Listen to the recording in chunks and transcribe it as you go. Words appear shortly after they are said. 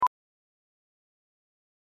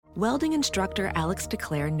Welding instructor Alex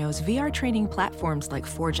DeClaire knows VR training platforms like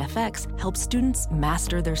Forge FX help students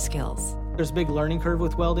master their skills. There's a big learning curve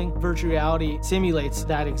with welding. Virtual reality simulates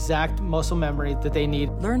that exact muscle memory that they need.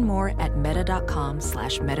 Learn more at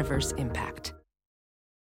meta.com/metaverseimpact.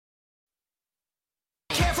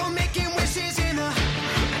 Careful making wishes in a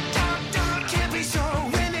dark, dark, can't be so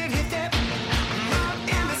when it hit that mark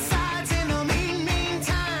in the sides in the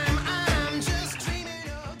meantime, I'm just dreaming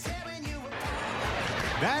of tearing you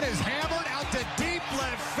apart. That is hammered out to deep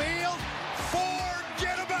left field.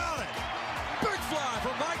 Forget about it. Big fly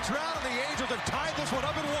from Mike Trout, and the Angels have tied this one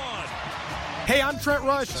up at 1. Hey, I'm Trent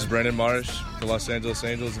Rush. This is Brendan Marsh, the Los Angeles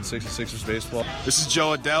Angels and 66ers baseball. This is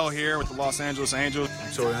Joe Adell here with the Los Angeles Angels.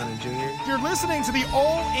 I'm Torrey Hunter Jr. You're listening to the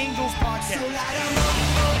All Angels podcast. So light 'em up,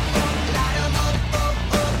 light 'em up,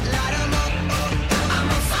 light 'em up, I'm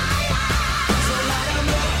on fire. So light 'em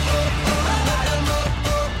up, light 'em up,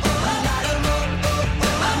 light 'em up,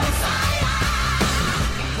 I'm on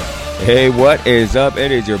fire. Hey, what is up?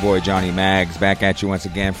 It is your boy Johnny Maggs back at you once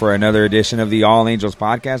again for another edition of the All Angels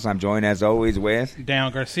podcast. I'm joined as always with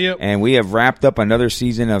Dan Garcia. And we have wrapped up another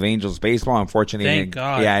season of Angels baseball. Unfortunately, Thank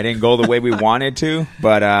God. Yeah, it didn't go the way we wanted to.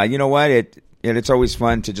 But you know what? It's always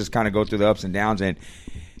fun to just kind of go through the ups and downs. And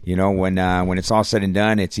you know, when it's all said and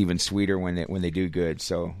done, it's even sweeter when they do good.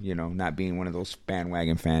 So you know, not being one of those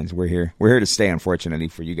bandwagon fans, we're here to stay. Unfortunately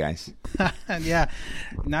for you guys. Yeah,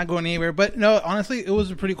 not going anywhere. But no, honestly, it was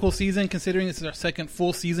a pretty cool season considering this is our second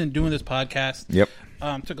full season doing this podcast. Yep.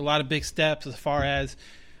 Took a lot of big steps as far as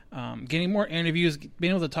getting more interviews, being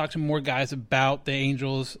able to talk to more guys about the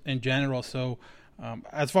Angels in general. So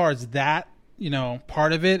as far as that, you know,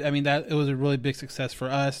 part of it, I mean, that it was a really big success for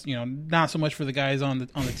us. You know, not so much for the guys on the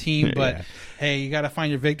team, but Yeah. hey, you got to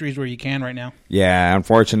find your victories where you can right now. Yeah,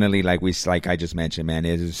 unfortunately, like I just mentioned, man,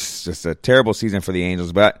 it is just a terrible season for the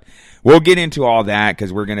Angels. But we'll get into all that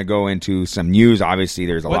because we're going to go into some news. Obviously,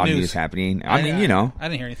 there's a lot of news happening. I mean, you know, I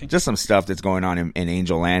didn't hear anything. Just some stuff that's going on in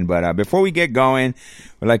Angel Land. But before we get going,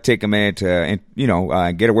 we'd like to take a minute to,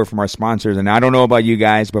 get a word from our sponsors. And I don't know about you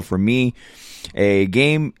guys, but for me, a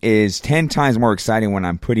game is 10 times more exciting when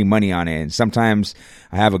I'm putting money on it. And sometimes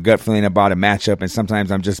I have a gut feeling about a matchup, and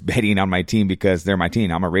sometimes I'm just betting on my team because they're my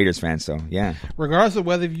team. I'm a Raiders fan, so yeah. Regardless of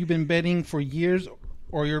whether you've been betting for years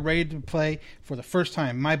or you're ready to play for the first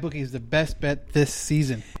time, MyBookie is the best bet this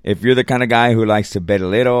season. If you're the kind of guy who likes to bet a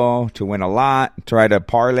little to win a lot, try to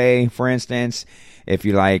parlay, for instance. If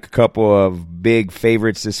you like a couple of big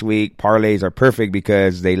favorites this week, parlays are perfect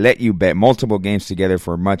because they let you bet multiple games together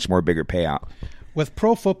for a much more bigger payout. With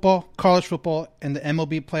pro football, college football, and the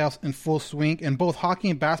MLB playoffs in full swing, and both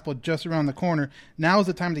hockey and basketball just around the corner, now is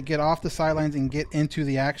the time to get off the sidelines and get into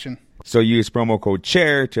the action. So use promo code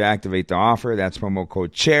CHAIR to activate the offer. That's promo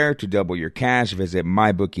code CHAIR to double your cash. Visit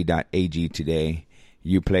mybookie.ag today.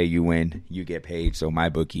 You play, you win, you get paid. So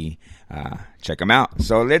MyBookie, check them out.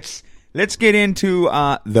 So let's get into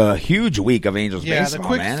the huge week of Angels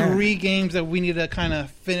baseball. Yeah, the quick 3 games that we need to kind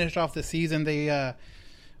of finish off the season. They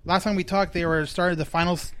last time we talked, they were started the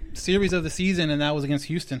final series of the season, and that was against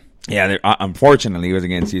Houston. Yeah, unfortunately, it was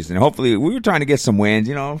against Houston. Hopefully, we were trying to get some wins,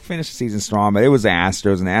 finish the season strong, but it was the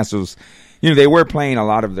Astros, and the Astros, they were playing a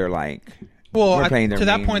lot of their, to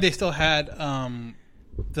that point, they still had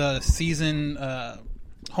the season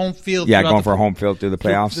home field. Yeah, going for home field through the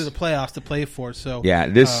playoffs. Through the playoffs to play for. So yeah,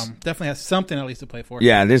 this definitely has something at least to play for.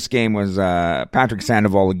 Yeah, this game was Patrick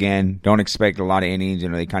Sandoval again. Don't expect a lot of innings.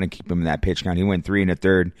 They kind of keep him in that pitch count. He went 3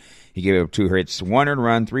 1/3. He gave up 2 hits, 1 earned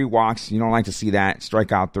run, 3 walks. You don't like to see that.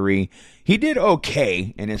 Strike out 3. He did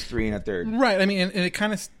okay in his 3 1/3. Right. I mean, and it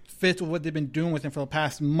kind of fits with what they've been doing with him for the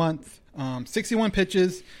past month. 61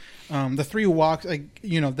 pitches, the 3 walks.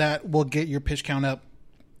 That will get your pitch count up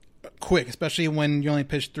quick, especially when you only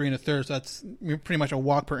pitch 3 1/3. So that's pretty much a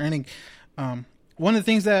walk per inning. One of the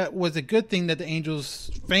things that was a good thing that the Angels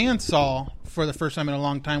fans saw for the first time in a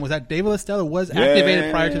long time was that David Estella was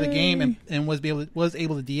activated prior to the game and was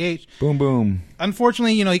able to DH. Boom, boom.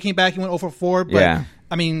 Unfortunately, he came back and went 0 for 4. But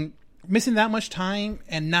I mean, missing that much time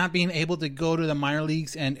and not being able to go to the minor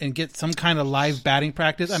leagues and get some kind of live batting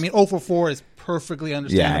practice. I mean, 0 for 4 is perfectly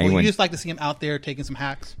understandable. You just like to see him out there taking some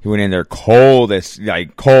hacks. He went in there cold as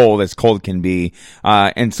cold can be.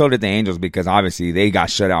 And so did the Angels because obviously they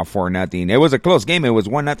got shut out 4-0. It was a close game. It was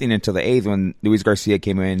 1-0 until the 8th when Luis Garcia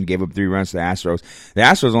came in and gave up 3 runs to the Astros. The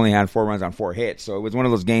Astros only had 4 runs on 4 hits. So it was one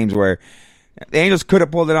of those games where the Angels could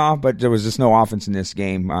have pulled it off, but there was just no offense in this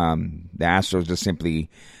game. The Astros just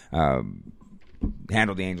simply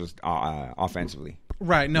handled the Angels offensively.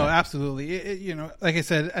 Right. No, absolutely. Like I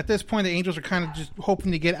said, at this point, the Angels are kind of just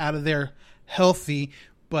hoping to get out of there healthy.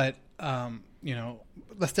 But,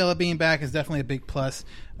 La Stella being back is definitely a big plus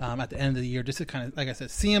at the end of the year, just to kind of, like I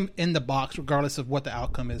said, see him in the box regardless of what the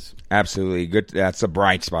outcome is. Absolutely. Good. That's a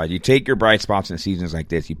bright spot. You take your bright spots in seasons like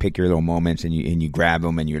this. You pick your little moments and you grab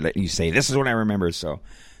them and you say, this is what I remember. So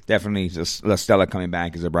definitely just La Stella coming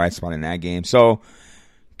back is a bright spot in that game. So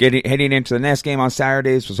heading into the next game on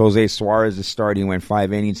Saturdays was Jose Suarez to start. He went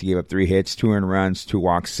 5 innings. He gave up 3 hits, 2 earned runs, 2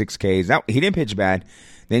 walks, 6 Ks. He didn't pitch bad.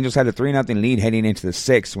 The Angels had a 3-0 lead heading into the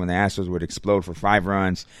 6th when the Astros would explode for 5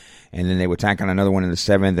 runs, and then they would tack on another one in the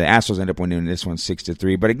 7th. The Astros ended up winning this one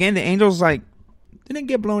 6-3. But again, the Angels didn't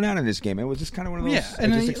get blown out in this game. It was just kind of one of those. Yeah,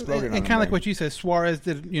 and just exploded. And kind of like what you said, Suarez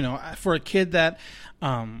did. For a kid that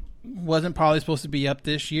wasn't probably supposed to be up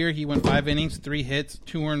this year, he went 5 innings, 3 hits,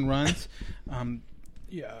 2 earned runs.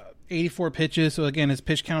 84 pitches. So again, his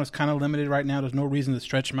pitch count is kind of limited right now. There's no reason to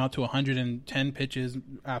stretch him out to 110 pitches.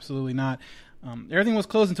 Absolutely not. Everything was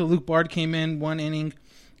close until Luke Bard came in, 1 inning,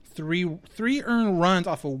 three earned runs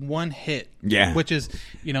off of 1 hit. Yeah, which is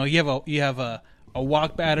you have a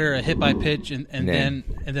walk batter, a hit by pitch, and then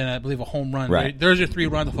I believe a home run. Right. There's your 3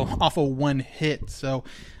 runs off of 1 hit. So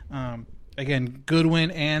again,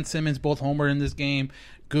 Goodwin and Simmons both homer in this game.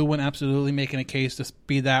 Goodwin absolutely making a case to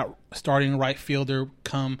be that starting right fielder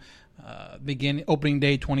come opening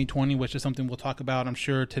day 2020, which is something we'll talk about, I'm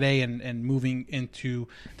sure, today and moving into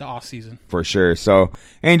the off season. For sure. So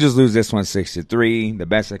Angels lose this one 6-3. The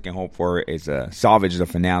best I can hope for is salvage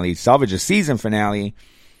the season finale.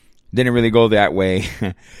 Didn't really go that way.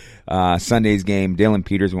 Sunday's game, Dylan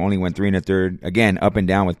Peters only went 3 1/3. Again, up and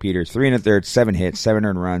down with Peters. 3 1/3, 7 hits, 7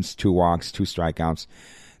 earned runs, 2 walks, 2 strikeouts.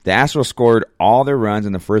 The Astros scored all their runs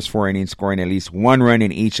in the first 4 innings, scoring at least 1 run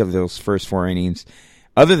in each of those first 4 innings.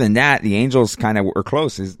 Other than that, the Angels kind of were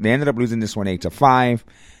close. They ended up losing this one 8-5,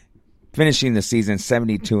 finishing the season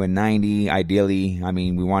 72-90. Ideally, I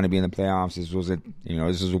mean, we want to be in the playoffs. This was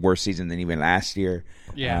a worse season than even last year.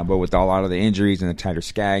 Yeah. But with a lot of the injuries and the tighter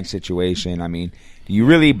Skaggs situation, I mean, do you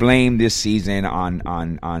really blame this season on?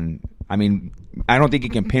 I mean, I don't think you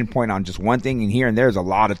can pinpoint on just one thing. And here and there's a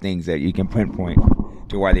lot of things that you can pinpoint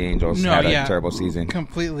to why the Angels had a terrible season.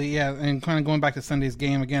 Completely, yeah. And kind of going back to Sunday's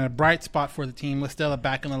game, again, a bright spot for the team. La Stella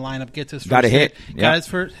back in the lineup, gets his first hit. Got his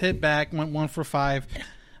first hit back, went 1 for 5.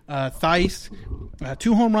 Theis,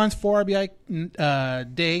 2 home runs, 4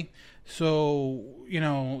 RBI day. So,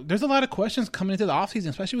 there's a lot of questions coming into the offseason,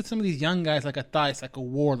 especially with some of these young guys like a Theis, like a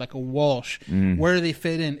Ward, like a Walsh. Where do they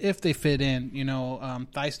fit in, if they fit in?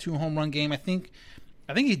 Theis 2 home run game. I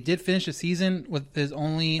think he did finish the season with his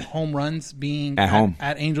only home runs being at home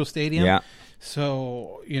at Angel Stadium. Yeah.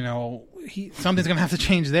 So, something's going to have to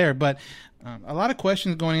change there. But a lot of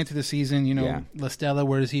questions going into the season. La Stella,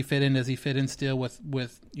 where does he fit in? Does he fit in still with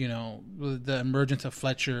the emergence of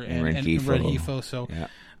Fletcher and Rengifo? So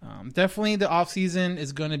definitely the offseason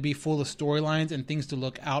is going to be full of storylines and things to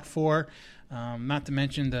look out for. Not to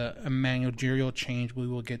mention the Emmanuel Gurriel change we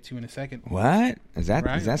will get to in a second. What? Is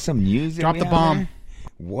that some news? Drop the bomb. There?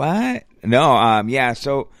 What? No, yeah.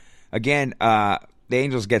 So again, the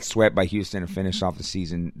Angels get swept by Houston and finish off the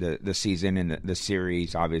season, the season and the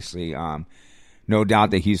series. Obviously, no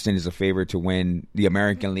doubt that Houston is a favorite to win the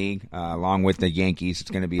American League, along with the Yankees.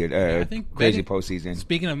 It's going to be a crazy postseason.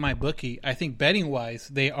 Speaking of my bookie, I think betting wise,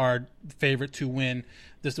 they are the favorite to win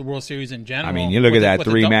the World Series in general. I mean, you look at that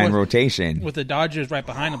 3-man rotation with the Dodgers right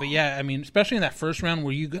behind them. But yeah, I mean, especially in that first round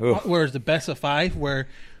where it's the best of 5, where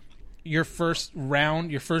your first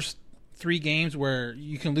 3 games where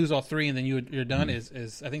you can lose all 3 and then you're done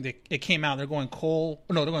is I think it came out. They're going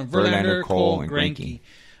Verlander, Cole, and Greinke.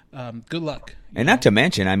 Good luck. And not to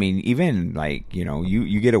mention, I mean, even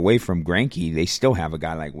you get away from Greinke, they still have a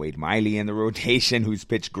guy like Wade Miley in the rotation who's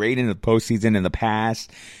pitched great in the postseason in the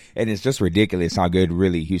past, and it's just ridiculous how good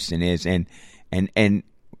really Houston is. And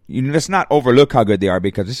let's not overlook how good they are,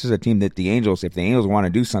 because this is a team that the Angels, if the Angels want to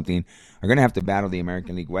do something, are going to have to battle the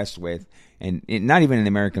American League West with. And not even in the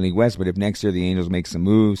American League West, but if next year the Angels make some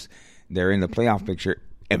moves, they're in the playoff picture.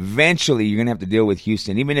 Eventually, you're going to have to deal with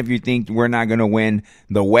Houston. Even if you think we're not going to win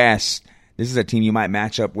the West, this is a team you might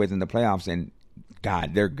match up with in the playoffs. And,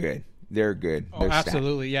 God, they're good. They're good. Oh,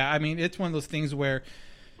 absolutely. Yeah, I mean, it's one of those things where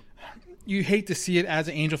you hate to see it as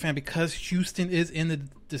an Angel fan because Houston is in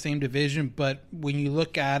the same division. But when you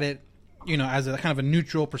look at it, as a kind of a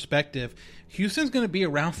neutral perspective, Houston's going to be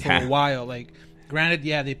around for a while. Like, granted,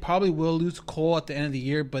 yeah, they probably will lose Cole at the end of the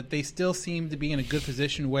year, but they still seem to be in a good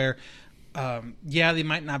position where – they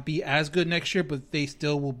might not be as good next year, but they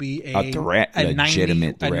still will be a threat,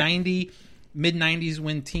 legitimate threat. A mid-90s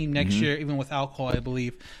win team next year, even without Cole, I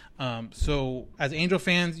believe. So as Angel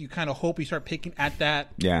fans, you kind of hope you start picking at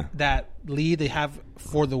that lead they have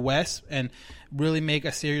for the West and really make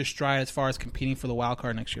a serious stride as far as competing for the wild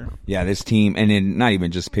card next year. Yeah, this team, and then not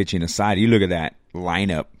even just pitching aside, you look at that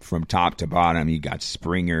lineup from top to bottom. You got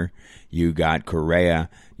Springer, you got Correa,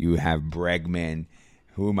 you have Bregman.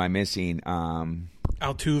 Who am I missing? Altuve.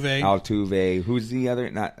 Who's the other?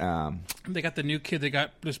 They got the new kid that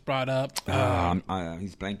got just brought up.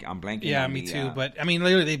 He's blank. I'm blanking. Yeah, me too. But I mean,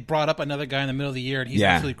 literally, they brought up another guy in the middle of the year, and he's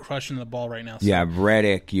absolutely crushing the ball right now. So. Yeah,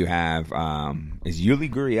 Reddick. You have is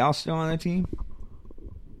Yuli Gurriel still on the team?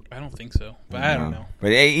 I don't think so, but I don't know.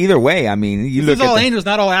 But either way, I mean, you look at all Angels,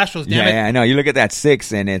 not all Astros. Damn it. Yeah, I know. You look at that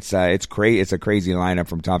 6, and it's crazy. It's a crazy lineup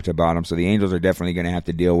from top to bottom. So the Angels are definitely going to have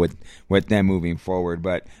to deal with them moving forward.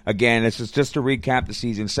 But again, this is just to recap the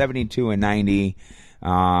season: 72-90.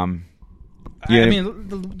 I mean,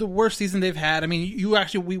 the worst season they've had. I mean,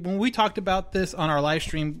 when we talked about this on our live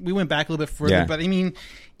stream, we went back a little bit further. Yeah. But I mean,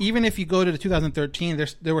 even if you go to the 2013,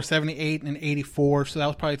 there were 78 and 84, so that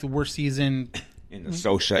was probably the worst season. In the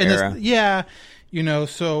Socha era.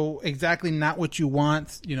 So exactly not what you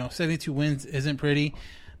want. 72 wins isn't pretty.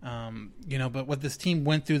 But what this team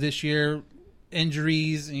went through this year,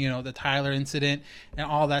 injuries, the Tyler incident and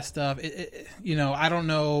all that stuff, I don't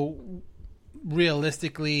know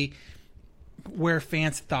realistically where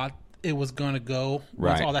fans thought it was going to go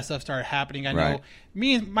once all that stuff started happening. I know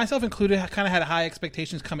me and myself included kind of had high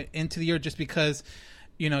expectations coming into the year just because,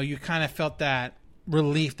 you kind of felt that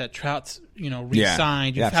relief that Trout's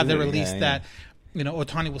re-signed. You've had the release that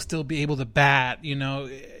Ohtani will still be able to bat. You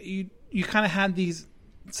kind of had these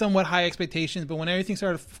somewhat high expectations, but when everything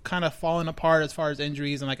started kind of falling apart as far as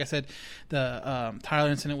injuries, and like I said, the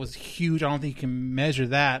Tyler incident was huge. I don't think you can measure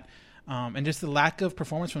that, and just the lack of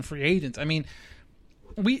performance from free agents. I mean,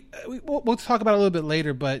 we'll talk about it a little bit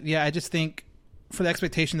later, but yeah, I just think for the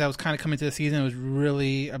expectation that was kind of coming to the season, it was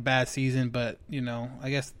really a bad season. But I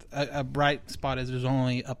guess a bright spot is there's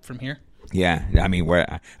only up from here. Yeah, I mean,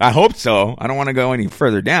 I hope so. I don't want to go any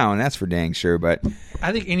further down. That's for dang sure. But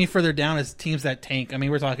I think any further down is teams that tank. I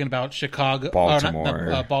mean, we're talking about Chicago,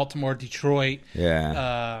 Baltimore, Detroit.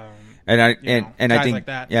 Yeah, and I think like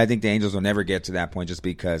that. I think the Angels will never get to that point just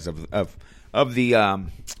because of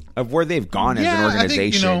where they've gone as an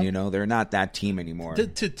organization. I think, they're not that team anymore.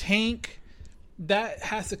 To tank. That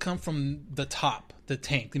has to come from the top, the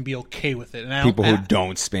tank, and be okay with it. And people who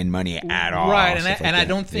don't spend money at all. Right, and I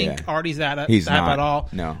don't think Artie's that at all.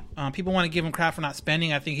 No. People want to give him crap for not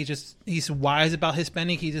spending. I think he's wise about his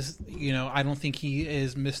spending. He just, I don't think he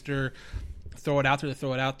is Mr. Throw it out there to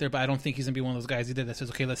throw it out there, but I don't think he's going to be one of those guys either that says,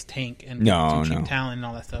 okay, let's tank and cheap talent and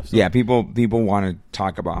all that stuff. So. Yeah, people want to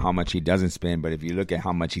talk about how much he doesn't spend, but if you look at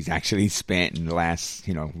how much he's actually spent in the last,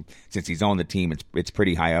 since he's on the team, it's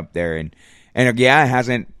pretty high up there. And it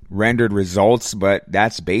hasn't rendered results, but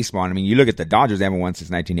that's baseball. I mean, you look at the Dodgers; they haven't won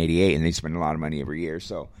since 1988, and they spend a lot of money every year.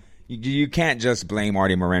 So you can't just blame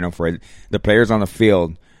Artie Moreno for it. The players on the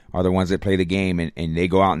field are the ones that play the game, and they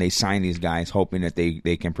go out and they sign these guys hoping that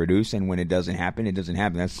they can produce. And when it doesn't happen, it doesn't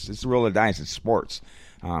happen. It's a roll of the dice. It's sports.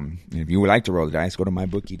 And if you would like to roll the dice, go to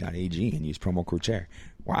mybookie.ag and use promo code CHAIR.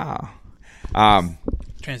 Wow.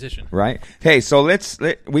 Transition. Right. Hey, so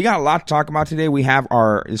we got a lot to talk about today.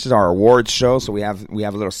 This is our awards show, so we have a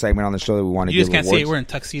little segment on the show that we want to give awards. You just can't see it. We're in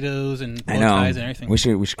tuxedos and bow ties and everything. We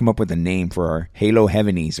should come up with a name for our Halo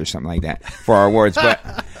Heavenies or something like that for our awards.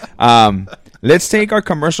 But let's take our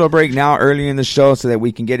commercial break now early in the show so that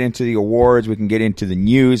we can get into the awards. We can get into the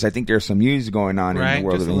news. I think there's some news going on in the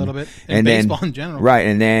world just of a little bit. And baseball in general. Right,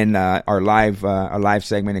 and then our live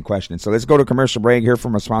segment and questions. So let's go to commercial break, hear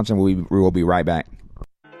from our sponsor, and we will be right back.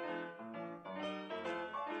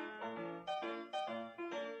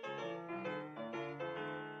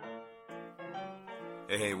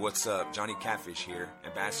 Hey, what's up? Johnny Catfish here,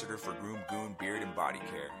 ambassador for Groom Goon Beard and Body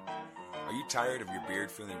Care. Are you tired of your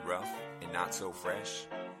beard feeling rough and not so fresh?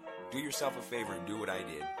 Do yourself a favor and do what I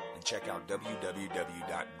did and check out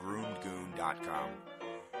www.groomgoon.com.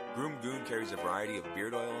 Groom Goon carries a variety of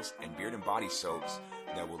beard oils and beard and body soaps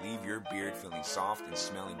that will leave your beard feeling soft and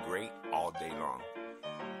smelling great all day long.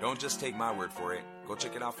 Don't just take my word for it. Go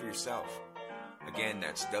check it out for yourself. Again,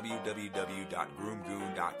 that's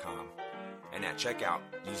www.groomgoon.com. And at checkout,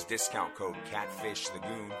 use discount code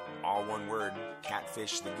CATFISHTHEGOON, all one word,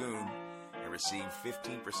 CATFISHTHEGOON, and receive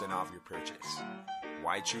 15% off your purchase.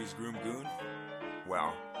 Why choose Groom Goon?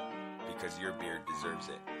 Well, because your beard deserves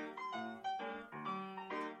it.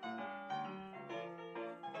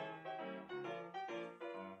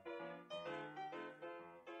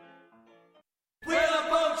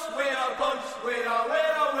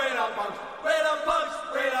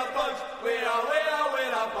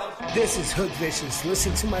 This is Hook Vicious.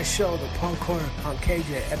 Listen to my show, The Punk Corner, on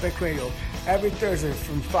KJ Epic Radio, every Thursday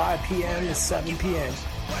from 5 p.m. to 7 p.m.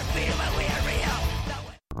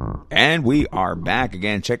 And we are back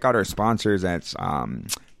again. Check out our sponsors. That's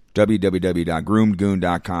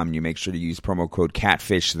www.groomedgoon.com. You make sure to use promo code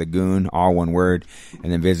CatfishTheGoon, all one word, and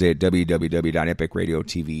then visit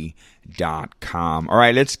www.epicradiotv.com. All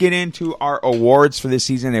right, let's get into our awards for this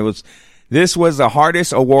season. This was the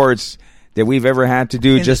hardest awards that we've ever had to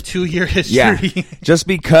do. In just the 2-year history. Yeah, just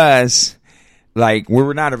because we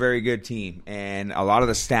were not a very good team, and a lot of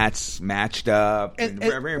the stats matched up, and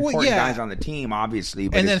very important guys on the team, obviously.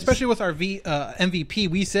 But and then especially with our MVP,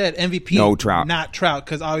 we said MVP, no Trout, not Trout,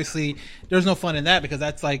 because obviously there's no fun in that, because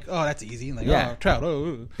that's like, oh, that's easy. Like, oh, Trout.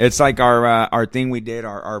 Oh. It's like our thing we did,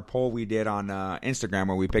 our poll we did on Instagram,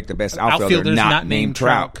 where we picked the best outfielder not named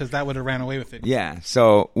Trout, because that would have ran away with it. Yeah,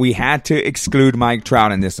 so we had to exclude Mike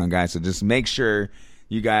Trout in this one, guys. So just make sure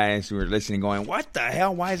you guys who are listening going, what the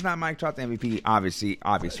hell? Why is not Mike Trout the MVP? Obviously.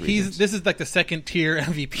 This is like the second tier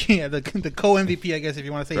MVP, the co-MVP, I guess, if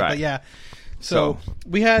you want to say it. But yeah. So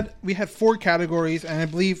we had 4 categories, and I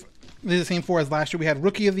believe they're the same 4 as last year. We had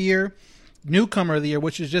Rookie of the Year, Newcomer of the Year,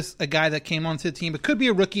 which is just a guy that came onto the team. It could be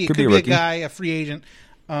a rookie. It could be a guy, a free agent.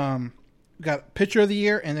 We got Pitcher of the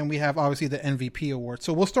Year, and then we have obviously the MVP award.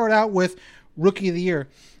 So we'll start out with Rookie of the Year.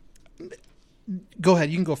 Go ahead.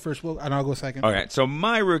 You can go first, and I'll go second. All right. So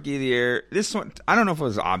my Rookie of the Year, this one, I don't know if it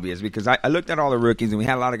was obvious, because I looked at all the rookies, and we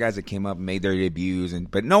had a lot of guys that came up and made their debuts,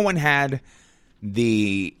 but no one had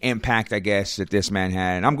the impact, I guess, that this man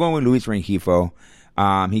had. And I'm going with Luis Rengifo.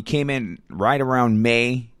 He came in right around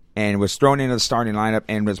May and was thrown into the starting lineup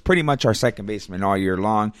and was pretty much our second baseman all year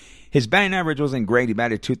long. His batting average wasn't great. He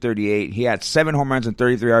batted .238. He had 7 home runs and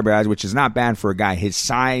 33 RBIs, which is not bad for a guy his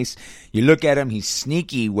size. You look at him, he's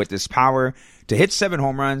sneaky with his power. To hit 7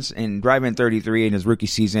 home runs and drive in 33 in his rookie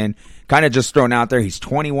season, kind of just thrown out there. He's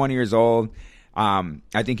 21 years old.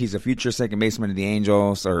 I think he's a future second baseman of the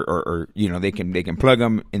Angels, or they can plug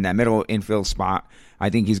him in that middle infield spot. I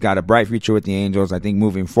think he's got a bright future with the Angels. I think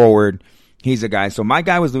moving forward, he's a guy. So my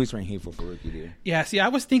guy was Luis Rengifo for Rookie of the Year. Yeah, see, I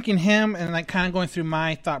was thinking him, and like kind of going through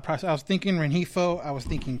my thought process. I was thinking Rengifo. I was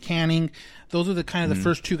thinking Canning. Those are the kind of the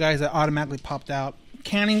first 2 guys that automatically popped out.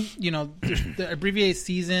 Canning, the abbreviated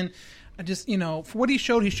season. Just for what he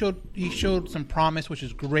showed some promise, which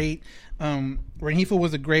is great. Rengifo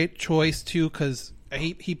was a great choice too, because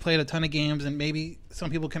he played a ton of games, and maybe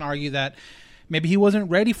some people can argue that maybe he wasn't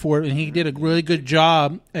ready for it, and he did a really good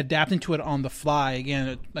job adapting to it on the fly.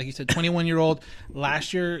 Again, like you said, 21-year-old.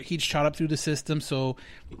 Last year he shot up through the system, so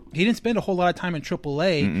he didn't spend a whole lot of time in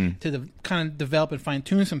AAA to kind of develop and fine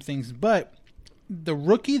tune some things. But the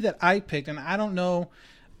rookie that I picked, and I don't know,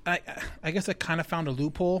 I guess I kind of found a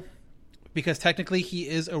loophole, because technically he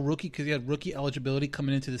is a rookie because he had rookie eligibility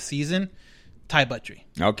coming into the season. Ty Buttrey.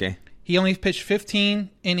 Okay. He only pitched 15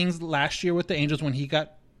 innings last year with the Angels when he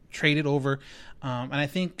got traded over. And I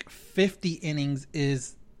think 50 innings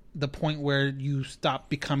is the point where you stop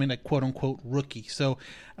becoming a quote-unquote rookie. So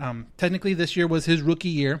technically this year was his rookie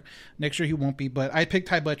year. Next year he won't be. But I picked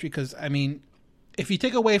Ty Buttrey because, I mean, if you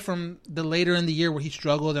take away from the later in the year where he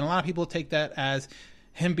struggled, and a lot of people take that as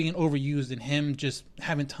him being overused and him just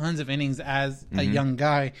having tons of innings as a young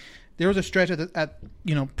guy. There was a stretch at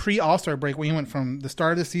pre-All-Star break when he went from the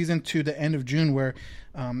start of the season to the end of June where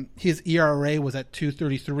his ERA was at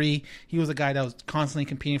 2.33. He was a guy that was constantly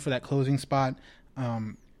competing for that closing spot.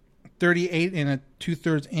 38 in a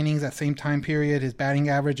 2/3 innings that same time period. His batting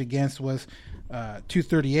average against was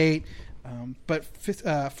 238. But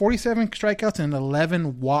 47 strikeouts and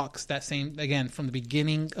 11 walks that same, again, from the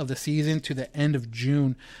beginning of the season to the end of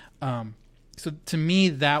June. So to me,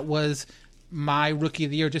 that was my Rookie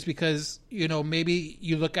of the Year, just because, maybe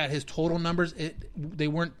you look at his total numbers, they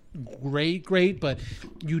weren't great, but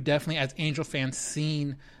you definitely, as Angel fans,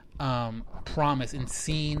 seen promise and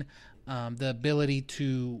seen the ability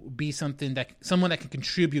to be someone that can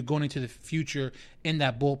contribute going into the future in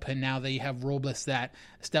that bullpen. Now that you have Robles that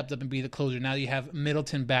stepped up and be the closer. Now you have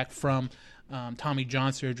Middleton back from Tommy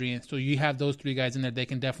John surgery, and so you have those 3 guys in there. They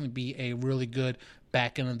can definitely be a really good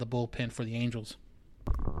back end of the bullpen for the Angels.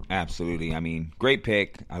 Absolutely. I mean, great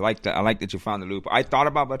pick. I like that you found the loop. I thought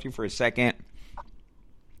about Buttrey for a second,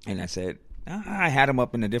 and I said I had him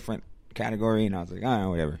up in a different category, and I was like,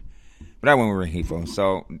 whatever. But I went with Rengifo.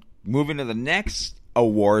 So moving to the next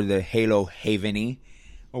award, the Halo Haveny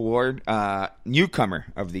Award, Newcomer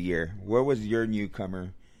of the Year. What was your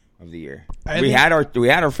Newcomer of the Year? We had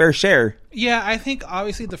our fair share. Yeah, I think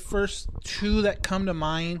obviously the first 2 that come to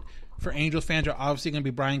mind for Angels fans are obviously going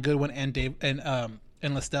to be Brian Goodwin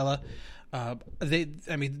and La Stella.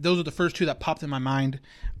 Those are the first two that popped in my mind.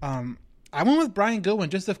 I went with Brian Goodwin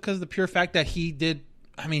just because of the pure fact that he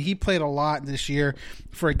played a lot this year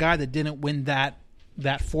for a guy that didn't win that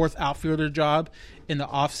fourth outfielder job in the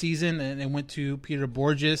offseason and went to Peter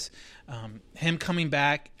Borges. Him coming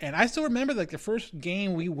back, and I still remember like the first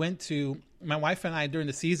game we went to, my wife and I during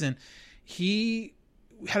the season, he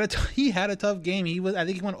had a tough game. I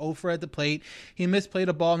think he went 0 for at the plate. He misplayed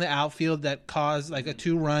a ball in the outfield that caused like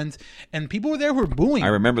 2 runs, and people were there who were booing. I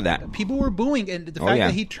remember that. People were booing, and the fact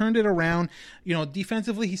that he turned it around,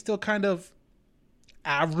 defensively he's still kind of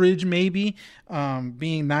average maybe,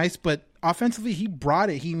 being nice, but offensively he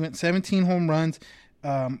brought it. He went 17 home runs,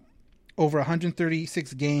 over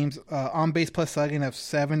 136 games, on base plus slugging of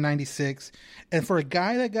 796, and for a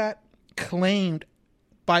guy that got claimed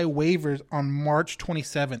by waivers on March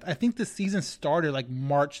 27th. I think the season started like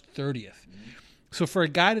March 30th. So for a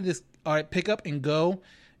guy to just pick up and go,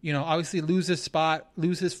 obviously lose his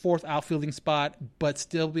fourth outfielding spot, but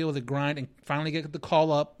still be able to grind and finally get the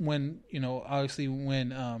call up when, obviously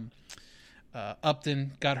when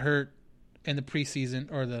Upton got hurt in the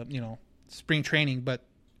preseason or the, spring training. But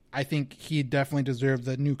I think he definitely deserved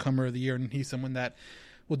the newcomer of the year, and he's someone that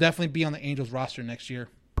will definitely be on the Angels roster next year.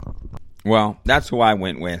 Well, that's who I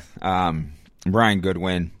went with. Brian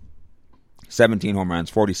Goodwin, 17 home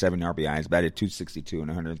runs, 47 RBIs, batted .262 in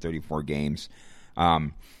 134 games.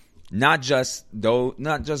 Not just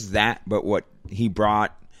that, but what he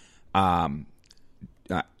brought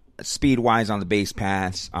speed-wise on the base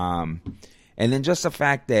paths, and then just the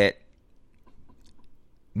fact that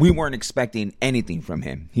we weren't expecting anything from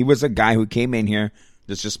him. He was a guy who came in here,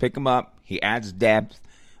 just pick him up. He adds depth.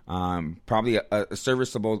 Probably a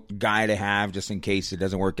serviceable guy to have just in case it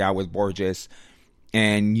doesn't work out with Borges.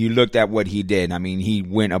 And you looked at what he did. I mean, he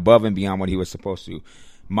went above and beyond what he was supposed to.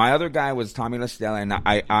 My other guy was Tommy La Stella, and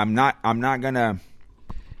I'm not gonna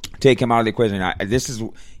take him out of the equation.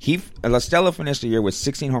 La Stella finished the year with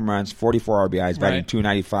 16 home runs, 44 RBIs, batting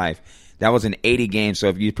 .295. That was in 80 games. So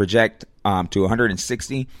if you project to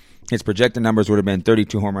 160. His projected numbers would have been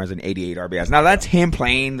 32 home runs and 88 RBIs. Now, that's him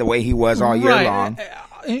playing the way he was all year long.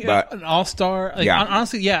 But an all-star.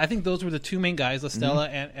 Honestly, I think those were the two main guys, La Stella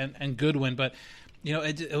and Goodwin. But,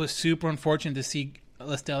 it was super unfortunate to see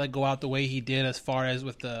La Stella go out the way he did as far as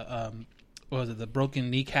with the, the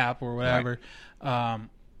broken kneecap or whatever. Right.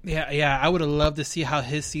 I would have loved to see how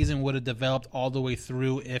his season would have developed all the way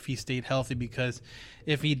through if he stayed healthy, because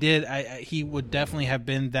if he did, he would definitely have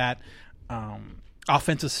been that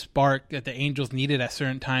offensive spark that the Angels needed at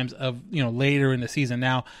certain times of, later in the season.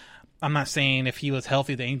 Now, I'm not saying if he was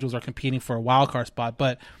healthy, the Angels are competing for a wild card spot,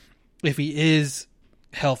 but if he is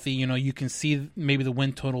healthy, you can see maybe the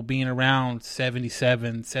win total being around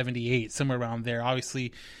 77, 78, somewhere around there.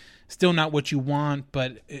 Obviously, still not what you want,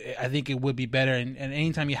 but I think it would be better. And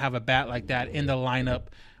anytime you have a bat like that in the lineup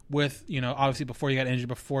with, obviously before you got injured,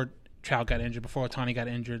 before Trout got injured, before Ohtani got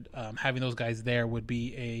injured, having those guys there would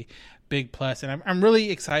be a big plus. And I'm really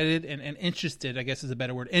excited and interested, I guess is a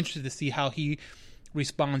better word, interested to see how he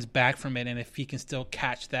responds back from it and if he can still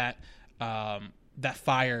catch that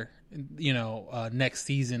fire, next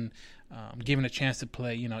season, given a chance to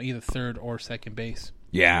play, either third or second base.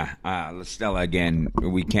 Yeah, La Stella, again,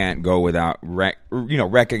 we can't go without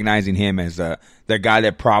recognizing him as the guy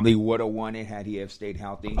that probably would have won it had he have stayed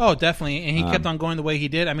healthy. Oh, definitely, and he kept on going the way he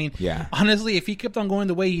did. I mean, honestly, if he kept on going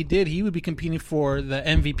the way he did, he would be competing for the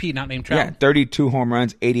MVP, not named Trout. Yeah, 32 home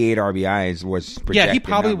runs, 88 RBIs was projected. Yeah, he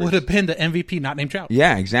probably would have been the MVP, not named Trout.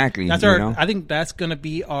 Yeah, exactly. That's I think that's going to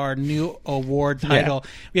be our new award title.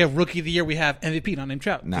 Yeah. We have Rookie of the Year, we have MVP, not named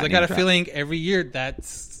Trout. I got a feeling every year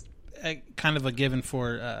that's kind of a given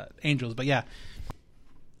for Angels, but yeah.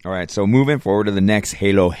 All right, so moving forward to the next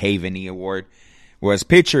Halo Haven-y award was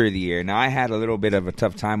Pitcher of the Year. Now, I had a little bit of a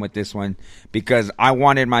tough time with this one because I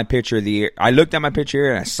wanted my Pitcher of the Year. I looked at my Pitcher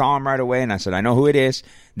and I saw him right away, and I said, I know who it is.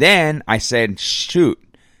 Then I said, shoot,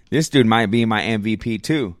 this dude might be my MVP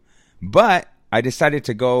too. But I decided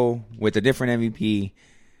to go with a different MVP,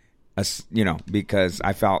 because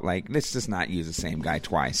I felt like let's just not use the same guy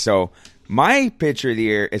twice. So my Pitcher of the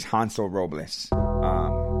Year is Hansel Robles.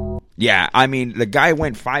 The guy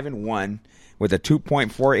went 5-1 with a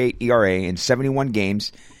 2.48 ERA in 71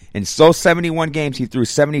 games. In those 71 games, he threw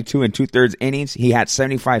 72 2/3 innings. He had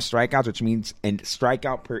 75 strikeouts, which means a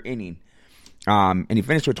strikeout per inning. And he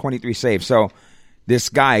finished with 23 saves. So this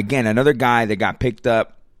guy, again, another guy that got picked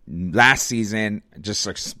up last season, just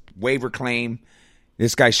a waiver claim.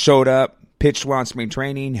 This guy showed up, pitched well in spring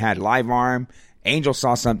training, had live arm. Angel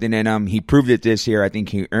saw something in him. He proved it this year. I think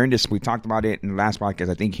he earned his. We talked about it in the last podcast.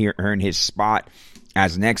 I think he earned his spot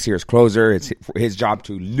as next year's closer. It's his job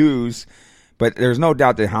to lose. But there's no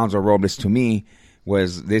doubt that Hansel Robles, to me,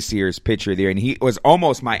 was this year's pitcher of the year, and he was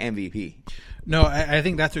almost my MVP. No, I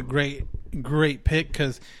think that's a great pick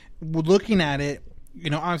because looking at it,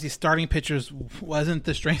 obviously starting pitchers wasn't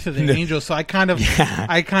the strength of the Angels, so I kind of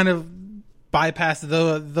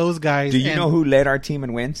bypassed those guys. Do you know who led our team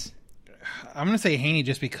in wins? I'm going to say Haney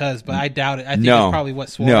just because, but I doubt it. I think it's probably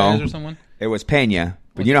Suarez or someone. It was Pena.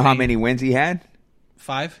 But you know how many wins he had?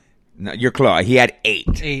 5? No, you're close. He had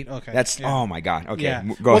 8. 8, okay. That's oh my god. Okay, yeah.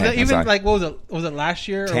 Go ahead. Even like what was it? Was it last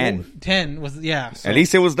year? 10. 10 was So, at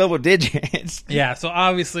least it was double digits. Yeah. So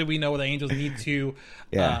obviously we know the Angels need to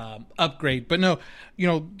upgrade, but no,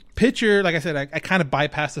 pitcher. Like I said, I kind of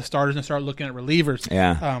bypassed the starters and started looking at relievers.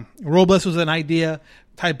 Yeah. Robles was an idea.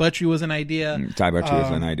 Ty Buttrey was an idea. Ty Buttrey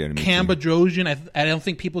was an idea to me. Cam Bedrosian, I don't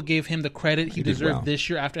think people gave him the credit he deserved well. this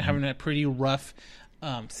year after having a pretty rough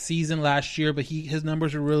season last year, but his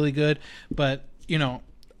numbers are really good. But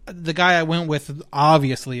the guy I went with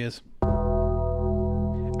obviously is.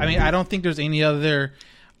 I mean, I don't think there's any other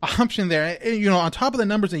option there. On top of the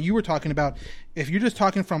numbers that you were talking about, if you're just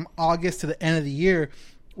talking from August to the end of the year,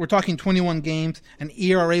 we're talking 21 games, an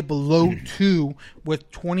ERA below 2 with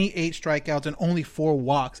 28 strikeouts and only 4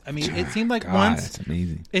 walks. I mean, it seemed like that's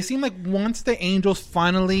amazing. It seemed like once the Angels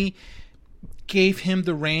finally gave him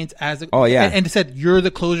the reins as and said, you're the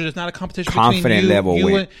closer. There's not a competition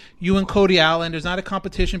between you and Cody Allen. There's not a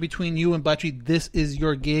competition between you and Buttrey. This is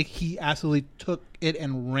your gig. He absolutely took it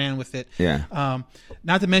and ran with it. Yeah.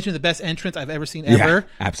 Not to mention the best entrance I've ever seen ever.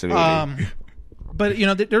 Yeah, absolutely. But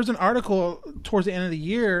there was an article towards the end of the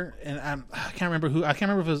year, and I can't remember who. I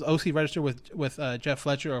can't remember if it was OC Register with Jeff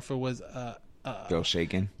Fletcher or if it was Bill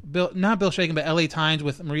Shaken. Not Bill Shaken, but LA Times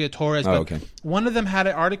with Maria Torres. Oh, okay. One of them had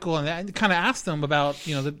an article, and I kind of asked them about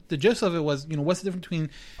the gist of it was what's the difference between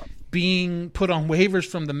being put on waivers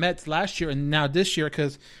from the Mets last year and now this year?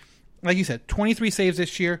 Because like you said, 23 saves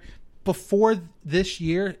this year. Before this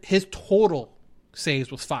year, his total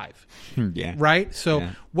saves was 5. Yeah. Right? So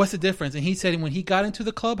what's the difference? And he said when he got into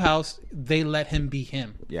the clubhouse, they let him be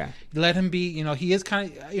him. Yeah. They let him be, he is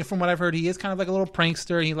kind of, from what I've heard, he is kind of like a little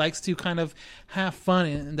prankster. He likes to kind of have fun.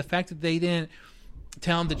 And the fact that they didn't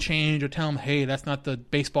tell him to change or tell him, hey, that's not the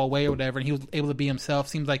baseball way or whatever, and he was able to be himself,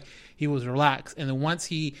 seems like he was relaxed. And then once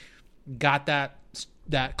he got that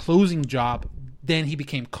closing job, then he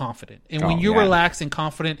became confident. And when you're relaxed and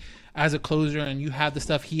confident as a closer and you have the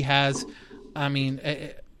stuff he has, I mean,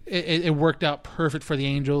 it worked out perfect for the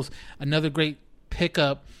Angels. Another great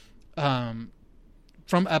pickup from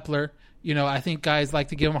Epler. I think guys like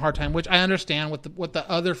to give him a hard time, which I understand with the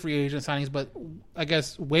other free agent signings, but I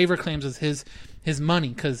guess waiver claims is his money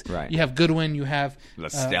because you have Goodwin, you have La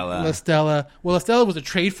Stella. Well, La Stella was a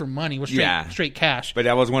trade for money, was straight cash. But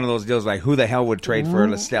that was one of those deals like who the hell would trade for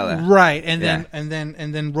La Stella? Right, and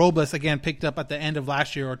then Robles again picked up at the end of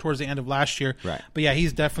last year or towards the end of last year. Right. But yeah,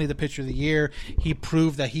 he's definitely the pitcher of the year. He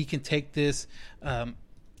proved that he can take this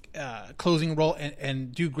closing role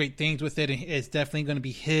and do great things with it, and it's definitely going to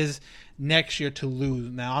be his next year to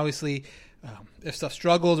lose. Now, obviously, if stuff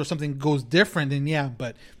struggles or something goes different, then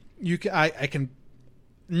but I can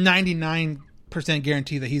 99%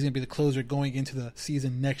 guarantee that he's going to be the closer going into the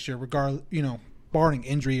season next year, barring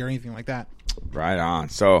injury or anything like that. Right on.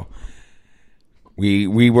 So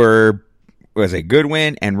we was a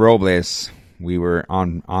Goodwin and Robles. We were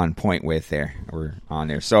on point with there. We're on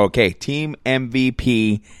there. So okay, team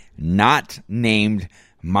MVP not named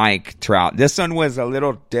Mike Trout. This one was a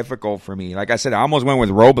little difficult for me. Like I said, I almost went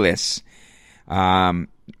with Robles. And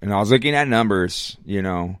I was looking at numbers,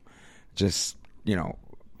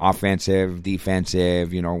 offensive,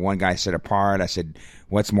 defensive, one guy set apart. I said,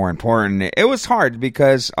 what's more important? It was hard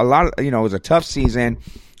because a lot of, it was a tough season.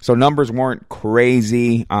 So numbers weren't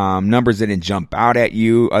crazy. Numbers didn't jump out at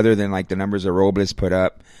you other than like the numbers that Robles put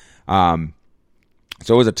up. So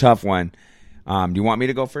it was a tough one. Do you want me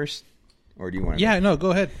to go first? Or do you want to no,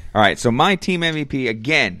 go ahead. All right, so my team MVP,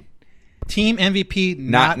 again. Team MVP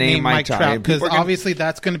not named Mike Trout. Because obviously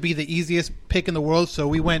that's going to be the easiest pick in the world. So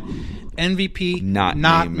we went MVP not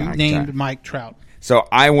named Mike Trout. So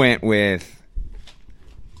I went with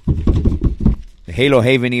the Halo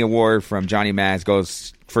Haven Award from Johnny Maz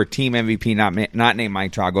goes for team MVP not named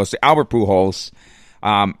Mike Trout. Goes to Albert Pujols.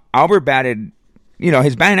 Albert batted,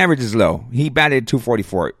 his batting average is low. He batted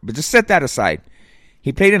 .244. But just set that aside.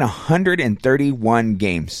 He played in 131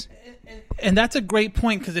 games. And that's a great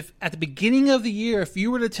point because if at the beginning of the year, if you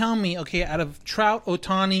were to tell me, okay, out of Trout,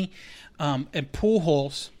 Ohtani, and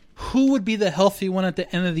Pujols, who would be the healthy one at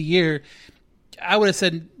the end of the year, I would have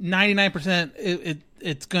said 99%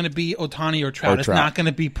 it's going to be Ohtani or Trout. It's not going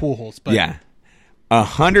to be Pujols. But yeah.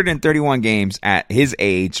 131 games at his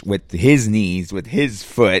age with his knees, with his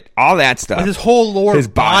foot, all that stuff. With his whole lower his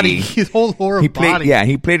body. his whole lower body. Yeah,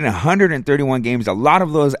 he played in 131 games. A lot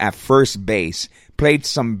of those at first base. Played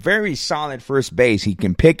some very solid first base. He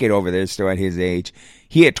can pick it over there still at his age.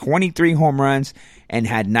 He had 23 home runs and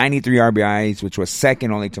had 93 RBIs, which was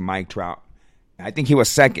second only to Mike Trout. I think he was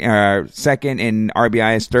second in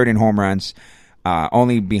RBIs, third in home runs,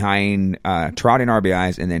 only behind Trout in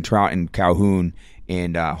RBIs, and then Trout and Calhoun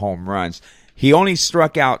in home runs. He only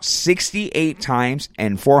struck out 68 times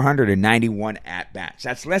and 491 at-bats.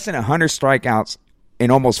 That's less than 100 strikeouts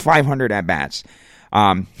and almost 500 at-bats.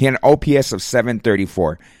 He had an OPS of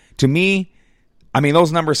 734. To me, I mean,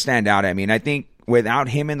 those numbers stand out. I mean, I think without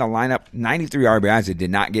him in the lineup, 93 RBIs, it did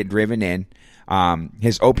not get driven in.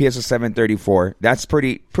 His OPS is 734. That's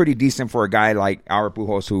pretty decent for a guy like Albert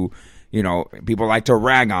Pujols, who, you know, people like to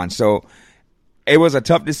rag on. So it was a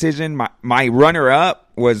tough decision. My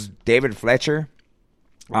runner-up was David Fletcher.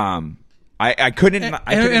 I couldn't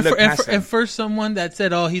look past him. And for someone that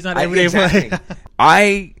said, "Oh, he's not everyday exactly.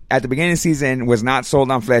 I at the beginning of the season was not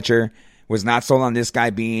sold on Fletcher. Was not sold on this guy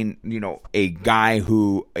being, you know, a guy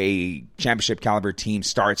who a championship caliber team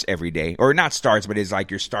starts every day, or not starts, but is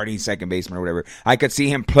like your starting second baseman or whatever. I could see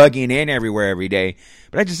him plugging in everywhere every day,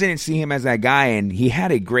 but I just didn't see him as that guy. And he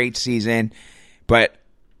had a great season, but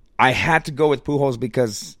I had to go with Pujols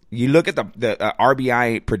because you look at the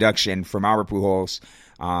RBI production from Albert Pujols,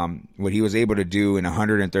 what he was able to do in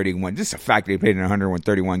 131. Just the fact that he played in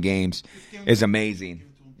 131 games is amazing.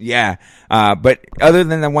 Yeah, but other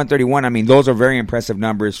than the 131, I mean, those are very impressive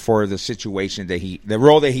numbers for the situation that the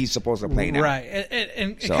role that he's supposed to play now. Right,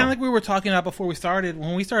 and kind of like we were talking about before we started,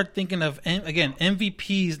 when we started thinking of, again,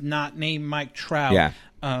 MVPs not named Mike Trout. Yeah.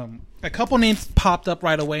 A couple names popped up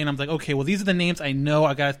right away, and I'm like, okay, well, these are the names I know.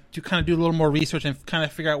 I got to kind of do a little more research and kind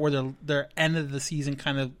of figure out where their end of the season,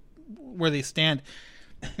 kind of where they stand.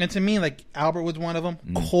 And to me, like, Albert was one of them.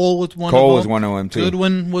 Cole was one of them. Cole was one of them, too.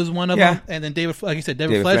 Goodwin was one of them. And then David, like you said,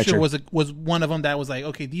 David Fletcher was one of them that was like,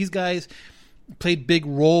 okay, these guys played big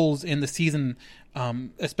roles in the season,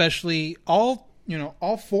 especially all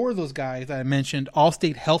four of those guys that I mentioned all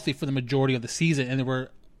stayed healthy for the majority of the season, and they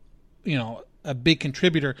were, you know, a big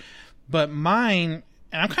contributor. But mine,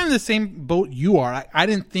 and I'm kind of the same boat you are, I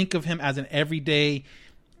didn't think of him as an everyday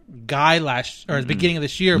guy at the beginning of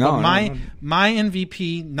this year, but my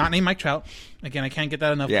MVP, not named Mike Trout. Again, I can't get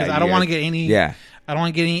that enough because I don't want to get any. I don't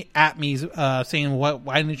want to get any at me's saying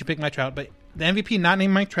why didn't you pick Mike Trout? But the MVP, not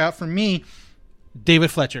named Mike Trout, for me,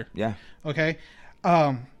 David Fletcher. Yeah. Okay.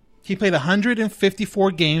 He played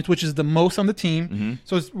 154 games, which is the most on the team. Mm-hmm.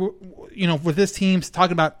 So it's, you know, with this team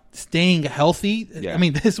talking about staying healthy. I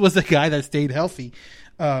mean, this was the guy that stayed healthy.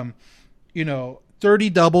 30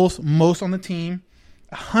 doubles, most on the team.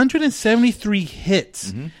 173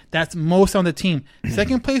 hits. Mm-hmm. That's most on the team.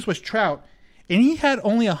 Second place was Trout, and he had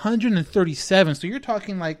only 137. So you're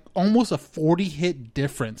talking like almost a 40 hit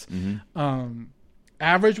difference. Mm-hmm.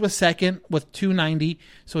 Average was second with 290.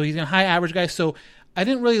 So he's a high average guy. So I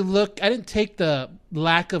didn't really look. I didn't take the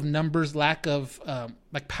lack of numbers, like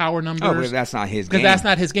power numbers. Oh, because that's not his game. Because that's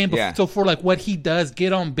not his game. But so for like what he does,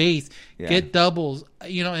 get on base, get doubles,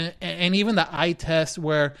 you know, and even the eye test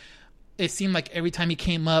where it seemed like every time he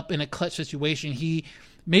came up in a clutch situation,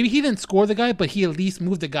 maybe he didn't score the guy, but he at least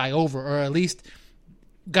moved the guy over, or at least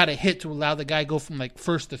got a hit to allow the guy go from like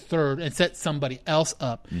first to third and set somebody else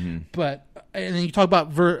up. Mm-hmm. But and then you talk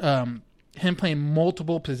about him playing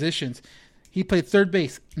multiple positions. He played third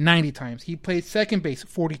base 90 times. He played second base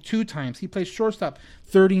 42 times. He played shortstop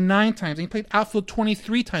 39 times. And he played outfield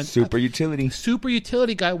 23 times. Super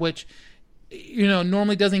utility guy, which, you know,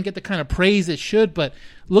 normally doesn't get the kind of praise it should. But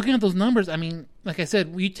looking at those numbers, I mean, like I said,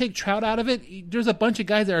 when you take Trout out of it, there's a bunch of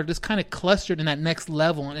guys that are just kind of clustered in that next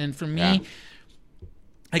level. And for me,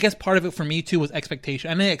 I guess part of it for me too was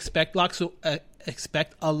expectation. I didn't expect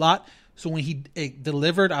a lot. So when he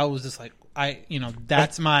delivered, I was just like,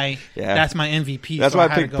 that's my MVP. That's so why I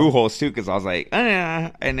picked Pujols too, because I was like,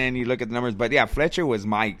 and then you look at the numbers. But yeah, Fletcher was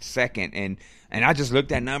my second, and I just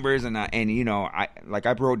looked at numbers, and you know, I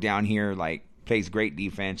wrote down here, like, plays great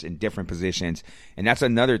defense in different positions, and that's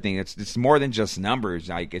another thing. It's more than just numbers.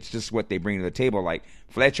 Like, it's just what they bring to the table. Like,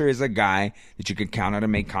 Fletcher is a guy that you can count on to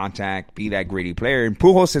make contact, be that gritty player, and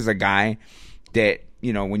Pujols is a guy that,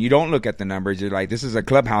 you know, when you don't look at the numbers, you're like, this is a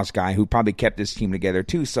clubhouse guy who probably kept this team together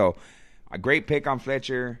too. So a great pick on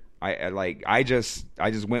Fletcher. I just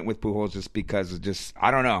went with Pujols just because I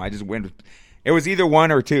don't know. I just went. It was either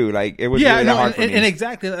one or two. Like it was really hard for me. And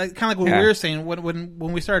exactly, kind of like what we were saying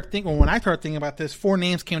when we started thinking. When I started thinking about this, 4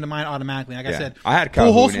 names came to mind automatically. Like I said, I had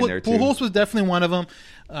Calhoun in there too. Pujols was definitely one of them.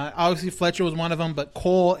 Obviously, Fletcher was one of them, but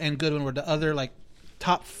Cole and Goodwin were the other like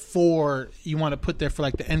top 4 you want to put there for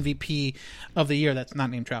like the MVP of the year. That's not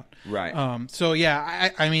named Trout, right? So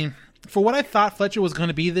yeah, I mean, for what I thought Fletcher was going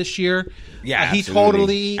to be this year, he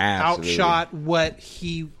totally outshot what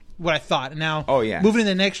I thought. Now, moving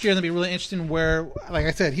into next year, it'll be really interesting where, like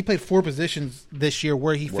I said, he played 4 positions this year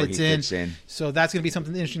where he fits in. So that's going to be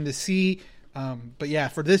something interesting to see. But yeah,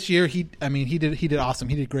 for this year, he did awesome.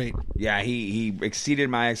 He did great. Yeah, he exceeded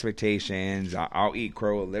my expectations. I'll eat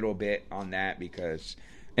crow a little bit on that because,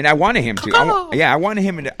 and I wanted him to. I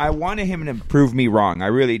wanted him to prove me wrong. I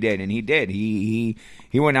really did, and he did. He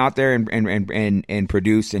went out there and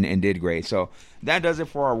produced and did great. So that does it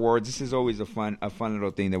for our awards. This is always a fun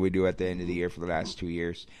little thing that we do at the end of the year for the last 2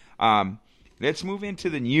 years. Let's move into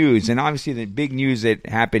the news, and obviously the big news that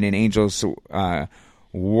happened in Angels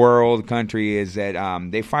world country is that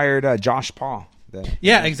they fired Josh Paul.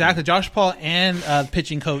 Exactly. Josh Paul and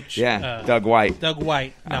pitching coach. Doug White. No,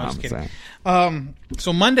 I'm just kidding.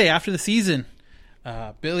 So Monday after the season,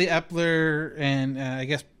 Billy Epler and I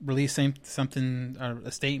guess released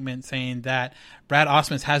a statement saying that Brad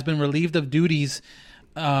Ausmus has been relieved of duties,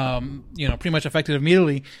 pretty much effective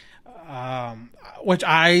immediately, which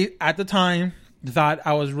I, at the time, thought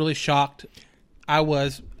I was really shocked. I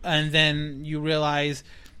was. And then you realize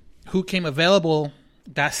who came available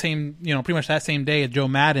that same, pretty much that same day, Joe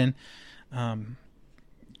Madden, kind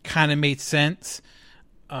of made sense.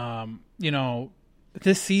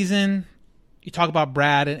 This season, you talk about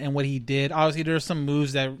Brad and what he did. Obviously, there's some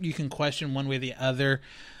moves that you can question one way or the other.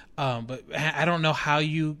 But I don't know how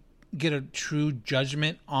you get a true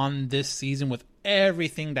judgment on this season with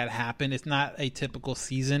everything that happened. It's not a typical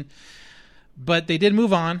season. But they did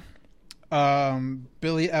move on.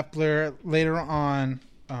 Billy Epler later on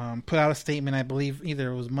put out a statement, I believe either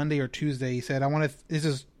it was Monday or Tuesday. He said, this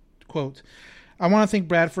is quote, "I want to thank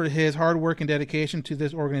Brad for his hard work and dedication to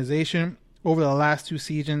this organization over the last 2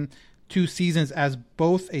 seasons as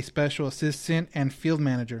both a special assistant and field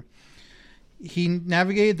manager. He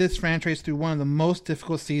navigated this franchise through one of the most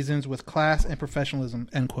difficult seasons with class and professionalism,"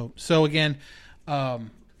 end quote. So again,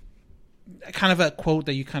 kind of a quote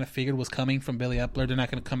that you kind of figured was coming from Billy Epler. They're not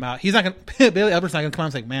going to come out. Billy Epler's not going to come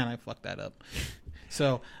out and say, "Man, I fucked that up."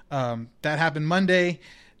 So that happened Monday.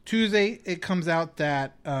 Tuesday, it comes out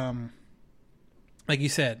that, like you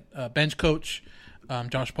said, bench coach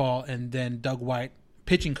Josh Paul and then Doug White,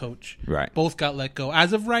 pitching coach, both got let go.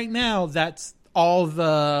 As of right now, that's all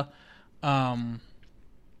the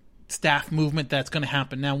staff movement that's going to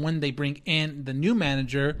happen. Now, when they bring in the new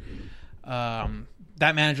manager,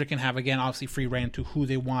 that manager can have, again, obviously free reign to who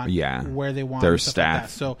they want, where they want, their staff. Like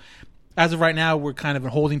so as of right now, we're kind of in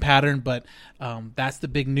a holding pattern, but that's the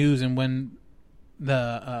big news. And when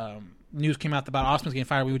the news came out about Ausmus getting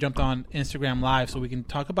fired, we jumped on Instagram Live so we can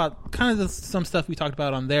talk about kind of some stuff we talked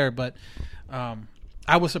about on there. But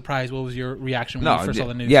I was surprised. What was your reaction when you first saw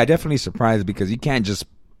the news? Yeah, definitely surprised because you can't just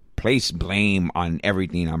place blame on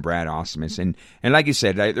everything on Brad Ausmus. And like you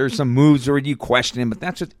said, there's some moves where you question him, but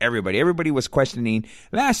that's with everybody. Everybody was questioning.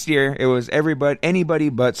 Last year, it was anybody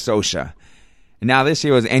but Scioscia. And now this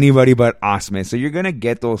year was anybody but Ausmus. So you're going to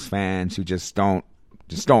get those fans who just don't.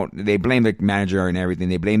 They blame the manager and everything.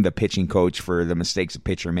 They blame the pitching coach for the mistakes a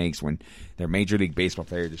pitcher makes when they're Major League Baseball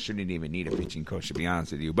players. They shouldn't even need a pitching coach, to be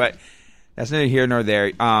honest with you. But that's neither here nor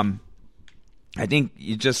there. I think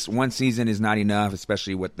one season is not enough,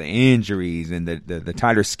 especially with the injuries and the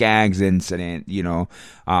Tyler Skaggs incident, the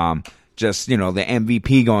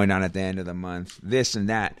MVP going on at the end of the month, this and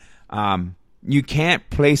that. You can't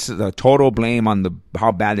place the total blame on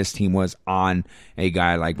how bad this team was on a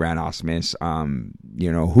guy like Brad Ausmus.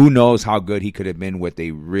 Who knows how good he could have been with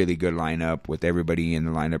a really good lineup, with everybody in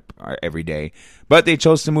the lineup every day. But they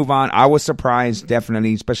chose to move on. I was surprised,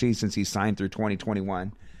 definitely, especially since he signed through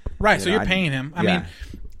 2021. Right, so you're paying him. I mean,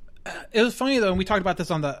 it was funny, though, when we talked about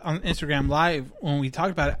this on Instagram Live, when we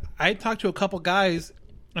talked about it, I talked to a couple guys,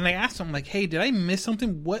 and I asked them, like, hey, did I miss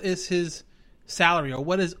something? What is his salary, or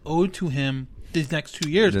what is owed to him these next 2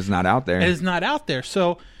 years? It's not out there. It is not out there.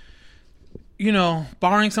 So,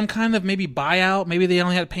 barring some kind of maybe buyout, maybe they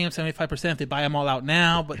only had to pay him 75% if they buy him all out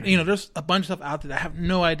now. But, there's a bunch of stuff out there that I have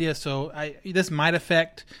no idea. So this might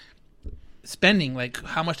affect spending, like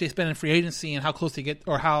how much they spend in free agency and how close they get,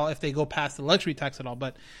 or how if they go past the luxury tax at all.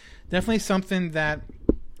 But definitely something that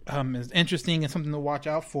is interesting and something to watch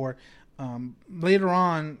out for. Later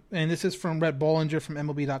on, and this is from Rhett Bollinger from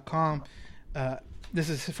MLB.com, This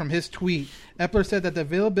is from his tweet. Epler said that the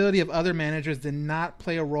availability of other managers did not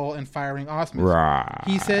play a role in firing Ausmus. Right.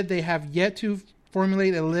 He said they have yet to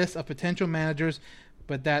formulate a list of potential managers,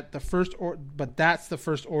 but that's the first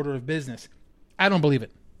order of business. I don't believe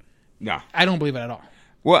it. No. I don't believe it at all.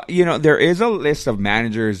 Well, there is a list of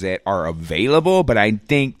managers that are available, but I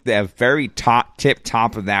think the very top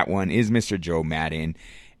of that one is Mr. Joe Maddon.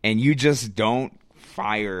 And you just don't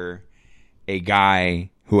fire a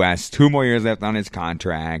guy who has 2 more years left on his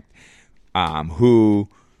contract, who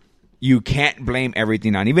you can't blame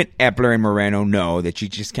everything on. Even Epler and Moreno know that you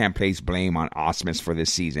just can't place blame on Ausmus for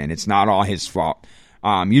this season. It's not all his fault.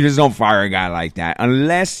 You just don't fire a guy like that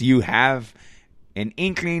unless you have an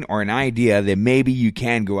inkling or an idea that maybe you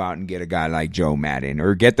can go out and get a guy like Joe Maddon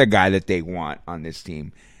or get the guy that they want on this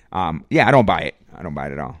team. I don't buy it. I don't buy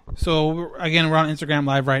it at all. So, again, we're on Instagram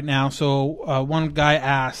Live right now. So, one guy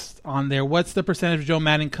asked on there, what's the percentage of Joe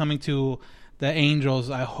Maddon coming to the Angels?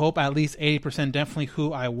 I hope at least 80%, definitely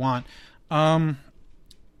who I want. I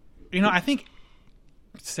think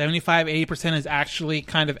 75-80% is actually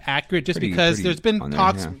kind of accurate just because there's been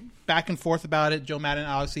talks back and forth about it. Joe Maddon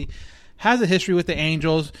obviously has a history with the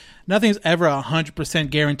Angels. Nothing's ever 100%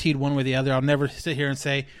 guaranteed one way or the other. I'll never sit here and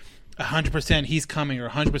say 100% he's coming or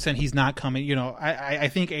 100% he's not coming. I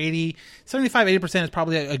think 75-80% is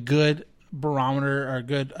probably a good barometer or a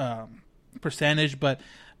good percentage, but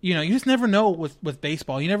you just never know with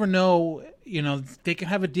baseball. You never know, they can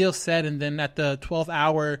have a deal set and then at the 12th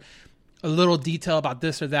hour a little detail about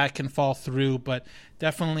this or that can fall through, but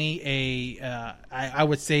definitely I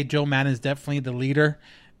would say Joe Maddon is definitely the leader.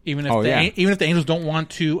 Even if the Angels don't want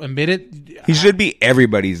to admit it, he should be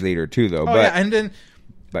everybody's leader too, though.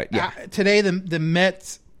 Today the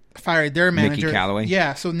Mets fired their manager, Mickey Callaway.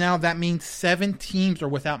 Yeah, so now that means 7 teams are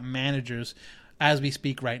without managers as we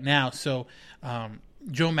speak right now. So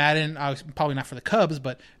Joe Maddon, probably not for the Cubs,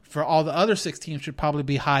 but for all the other 6 teams, should probably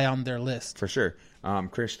be high on their list for sure.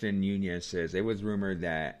 Christian Nunez says it was rumored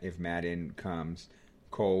that if Maddon comes,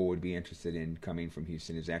 Cole would be interested in coming from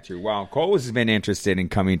Houston. Is that true? Well, Cole has been interested in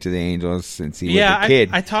coming to the Angels since he was a kid.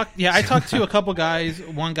 I talked to a couple guys.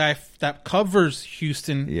 One guy that covers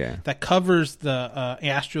Houston, that covers the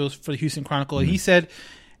Astros for the Houston Chronicle. Mm-hmm. He said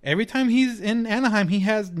every time he's in Anaheim,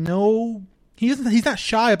 he's not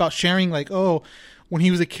shy about sharing when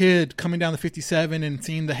he was a kid coming down the 57 and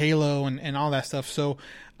seeing the halo and all that stuff. So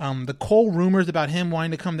the Cole rumors about him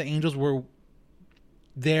wanting to come to the Angels were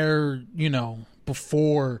there,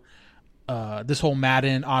 before this whole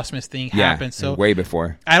Maddon Ausmus thing happened. So way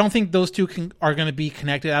before. I don't think those two are going to be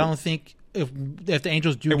connected. I don't think if the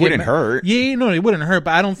Angels do, it wouldn't hurt. Yeah, no, it wouldn't hurt.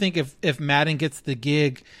 But I don't think if Maddon gets the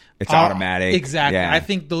gig, it's automatic. Exactly. Yeah. I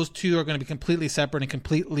think those two are going to be completely separate and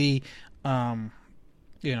completely.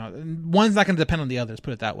 One's not going to depend on the others,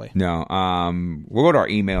 put it that way. No. We'll go to our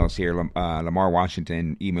emails here. Lamar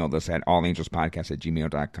Washington emailed us at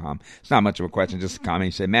allangelspodcast@gmail.com. It's not much of a question, just a comment.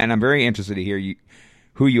 He said, man, I'm very interested to hear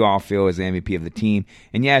who you all feel is the MVP of the team.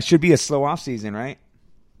 And yeah, it should be a slow off season, right?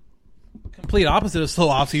 Complete opposite of slow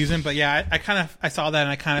off season, but yeah, I saw that and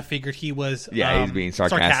I kind of figured he was he's being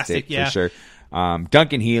sarcastic yeah. for sure.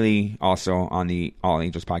 Duncan Healy also on the All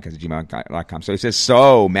Angels Podcast at gmail.com. So he says,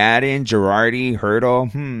 Maddon, Girardi, Hurdle.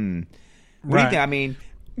 What do you think? I mean,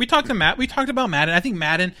 we talked about Maddon. I think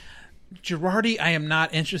Maddon, Girardi, I am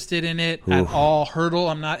not interested in it at all. Hurdle,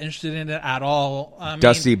 I'm not interested in it at all.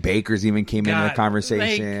 Dusty Bakers even came into the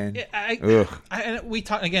conversation. We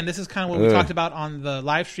talked again. This is kind of what we talked about on the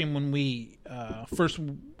live stream when we first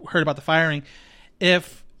heard about the firing.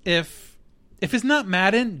 If it's not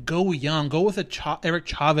Maddon, go young. Go with Eric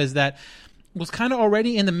Chavez that was kind of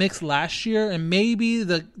already in the mix last year, and maybe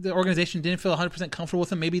the organization didn't feel 100% comfortable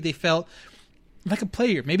with him. Maybe they felt like a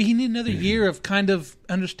player. Maybe he needed another year of kind of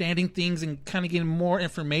understanding things and kind of getting more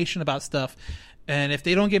information about stuff. And if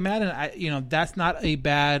they don't get Maddon, that's not a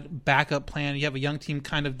bad backup plan. You have a young team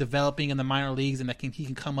kind of developing in the minor leagues, and he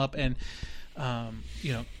can come up and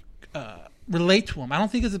relate to them. I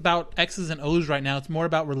don't think it's about X's and O's right now. It's more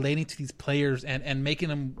about relating to these players and making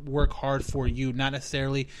them work hard for you, not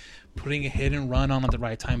necessarily putting a hit and run on at the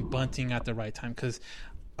right time, bunting at the right time, because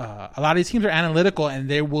a lot of these teams are analytical and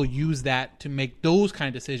they will use that to make those kind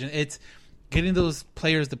of decisions. It's getting those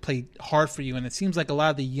players to play hard for you, and it seems like a lot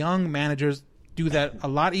of the young managers do that a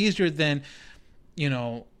lot easier than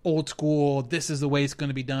old school, this is the way it's going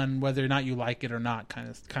to be done, whether or not you like it or not kind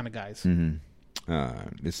of guys. Mm-hmm.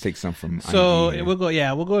 Let's take some from. So we'll go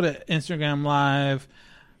to Instagram Live.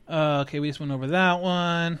 Okay, we just went over that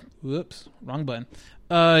one. Whoops, wrong button.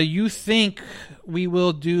 You think we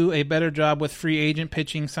will do a better job with free agent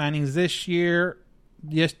pitching signings this year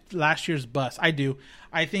last year's bust. I do.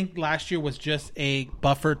 I think last year was just a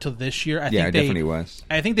buffer to this year. It definitely was.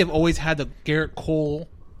 I think they've always had the Garrett Cole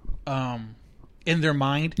in their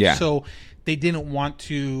mind. Yeah. So they didn't want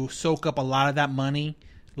to soak up a lot of that money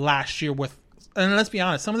last year with. And let's be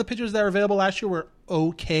honest, some of the pitchers that were available last year were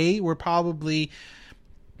okay. Were probably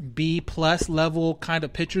B+ level kind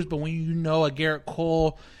of pitchers. But when you know a Garrett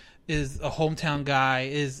Cole is a hometown guy,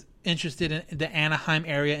 is interested in the Anaheim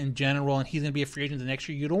area in general, and he's going to be a free agent the next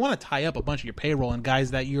year, you don't want to tie up a bunch of your payroll and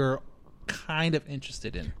guys that you're kind of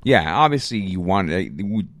interested in. Yeah, obviously you want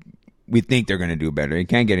we think they're going to do better. It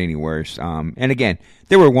can't get any worse. And again,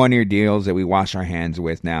 there were one-year deals that we wash our hands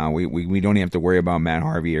with now. We don't even have to worry about Matt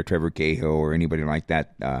Harvey or Trevor Cahill or anybody like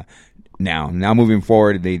that now. Now moving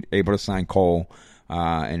forward, they're able to sign Cole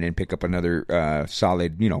and then pick up another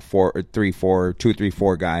solid,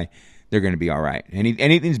 2-3-4 guy. They're going to be all right.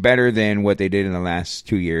 Anything's better than what they did in the last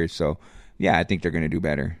 2 years. So, yeah, I think they're going to do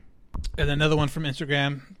better. And another one from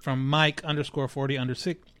Instagram from Mike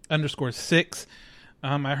 _40_6.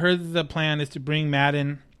 I heard the plan is to bring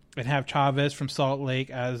Madden and have Chavez from Salt Lake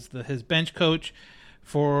as his bench coach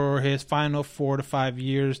for his final 4 to 5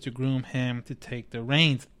 years to groom him to take the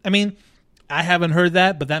reins. I mean, I haven't heard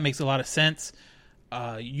that, but that makes a lot of sense.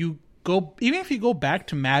 Even if you go back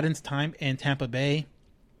to Madden's time in Tampa Bay,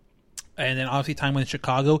 and then obviously time in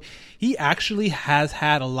Chicago, he actually has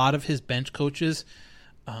had a lot of his bench coaches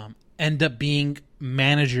end up being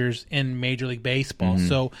managers in Major League Baseball. Mm-hmm.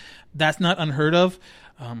 So that's not unheard of.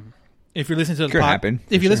 If you're listening to the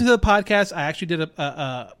listen to the podcast, I actually did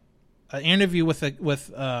an interview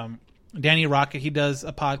with Danny Rocket. He does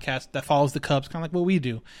a podcast that follows the Cubs, kind of like what we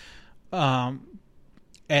do. And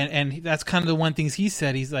that's kind of the one things he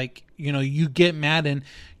said. He's like, you get Madden,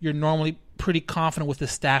 you're normally pretty confident with the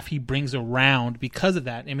staff he brings around because of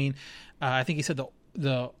that. I mean, I think he said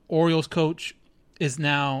the Orioles coach is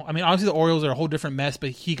now, I mean, obviously the Orioles are a whole different mess, but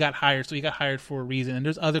he got hired, so he got hired for a reason. And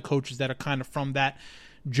there's other coaches that are kind of from that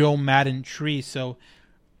Joe Madden tree. So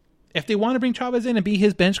if they want to bring Chavez in and be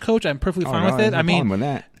his bench coach, I'm perfectly fine with it. I mean, with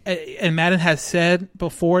that. And Madden has said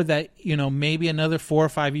before that, maybe another 4 or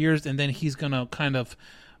 5 years, and then he's going to kind of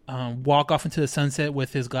walk off into the sunset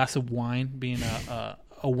with his glass of wine, being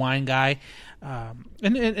a wine guy.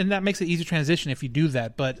 And that makes it easy transition if you do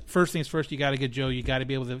that. But first things first, you got to get Joe. You got to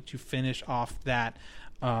be able to finish off that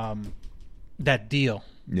deal.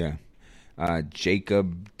 Yeah.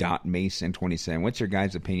 Jacob.Mason27. What's your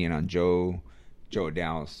guys' opinion on Joe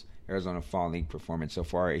Adell's Arizona Fall League performance so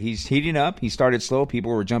far? He's heating up. He started slow.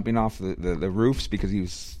 People were jumping off the roofs because he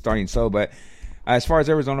was starting slow. But as far as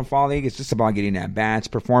Arizona Fall League, it's just about getting at bats.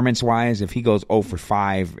 Performance-wise, if he goes 0 for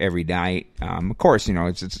 5 every night, of course,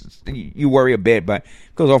 it's you worry a bit. But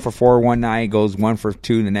goes 0 for 4 one night, goes 1 for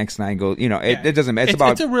 2 the next night, goes. It doesn't.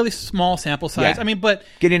 It's a really small sample size. Yeah. I mean, but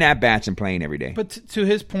getting at bats and playing every day. But to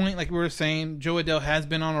his point, like we were saying, Joe Adell has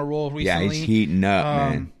been on a roll recently. Yeah, he's heating up,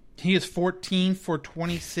 man. He is 14 for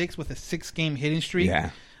 26 with a 6-game hitting streak. Yeah.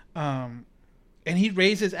 And he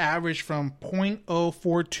raised his average from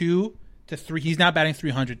 .042 to 3. He's now batting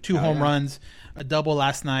 300. 2 home runs, a double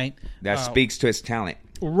last night. That speaks to his talent.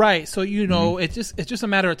 Right. So, it's just a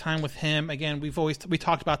matter of time with him. Again, we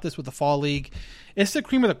talked about this with the Fall League. It's the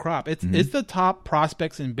cream of the crop. It's the top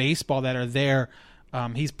prospects in baseball that are there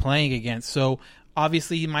he's playing against. So,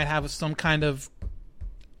 obviously, he might have some kind of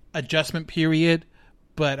adjustment period.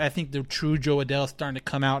 But I think the true Joe Adell is starting to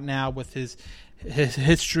come out now with his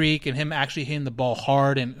streak and him actually hitting the ball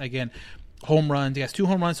hard. And again, home runs. He has 2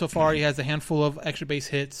 home runs so far. He has a handful of extra base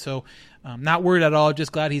hits. So not worried at all.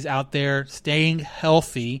 Just glad he's out there staying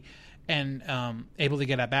healthy and able to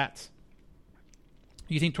get at bats.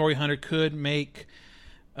 You think Torrey Hunter could make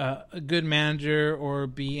a good manager or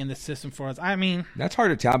be in the system for us? I mean, that's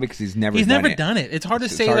hard to tell because he's never done it. It's hard to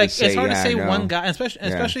say. It's hard to say one guy,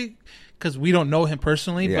 especially because we don't know him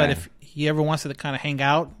personally. Yeah. But if he ever wants to kind of hang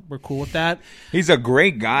out, we're cool with that. He's a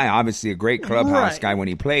great guy, obviously a great clubhouse guy when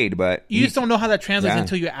he played, but you just don't know how that translates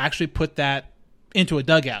until you actually put that into a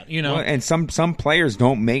dugout. Well, and some players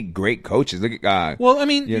don't make great coaches. Look at,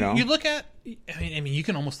 you look at. I mean, you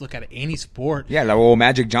can almost look at any sport. Yeah,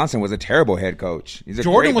 Magic Johnson was a terrible head coach.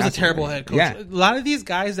 Jordan was a terrible head coach. Yeah. A lot of these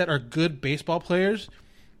guys that are good baseball players,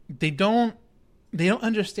 they don't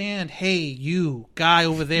understand. Hey, you guy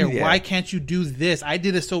over there, why can't you do this? I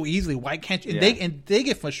did it so easily. Why can't you? And they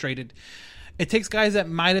get frustrated. It takes guys that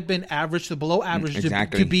might have been average to below average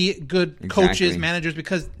to be good coaches, managers,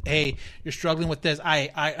 because, hey, you're struggling with this.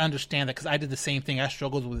 I understand that because I did the same thing. I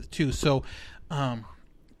struggled with it too. So,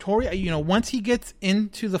 Torrey, once he gets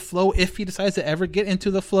into the flow, if he decides to ever get into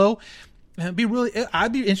the flow, I'd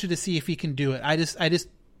be interested to see if he can do it. I just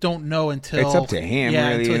don't know until it's up to him. Yeah,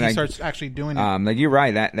 really. until he starts actually doing it. Like you're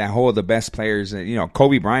right. That whole the best players.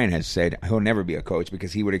 Kobe Bryant has said he'll never be a coach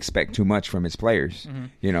because he would expect too much from his players.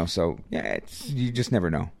 Mm-hmm. So yeah, you just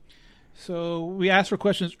never know. So we asked for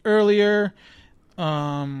questions earlier,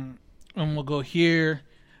 and we'll go here.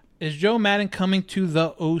 Is Joe Madden coming to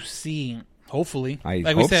the OC? Hopefully,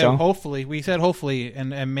 we said, so. Hopefully, we said hopefully,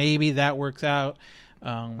 and maybe that works out.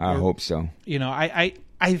 I hope so. I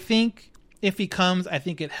think if he comes, I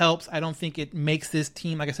think it helps. I don't think it makes this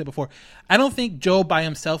team, like I said before, I don't think Joe by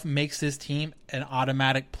himself makes this team an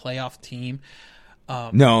automatic playoff team.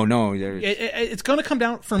 No, it's going to come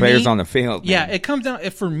down for players me, on the field. Yeah, it comes down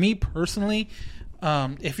for me personally.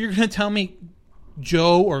 If you're going to tell me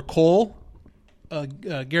Joe or Cole,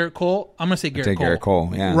 Garrett Cole, I'm going to say Garrett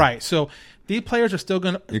Cole. Yeah, right. So. These players are still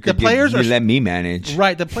going to. Let me manage.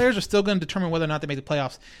 Right. The players are still going to determine whether or not they make the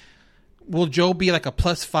playoffs. Will Joe be like a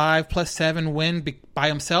 +5, +7 win by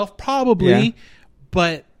himself? Probably. Yeah.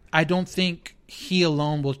 But I don't think he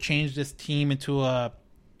alone will change this team into a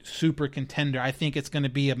super contender. I think it's going to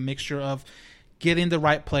be a mixture of getting the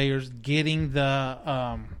right players, getting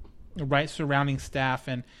the right surrounding staff.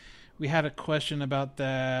 And we had a question about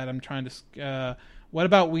that. I'm trying to. What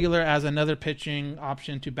about Wheeler as another pitching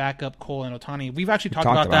option to back up Cole and Ohtani? We've actually talked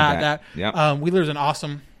about that. Yep. Wheeler's an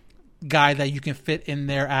awesome guy that you can fit in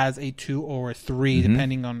there as a 2 or a 3,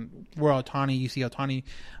 depending on where you see Ohtani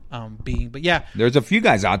being. But yeah, there's a few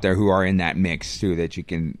guys out there who are in that mix too that you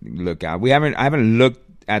can look at. I haven't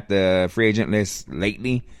looked at the free agent list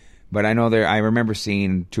lately, but I know I remember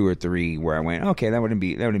seeing 2 or 3 where I went, okay, that wouldn't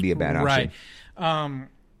be a bad option. Right.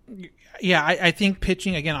 Yeah, I think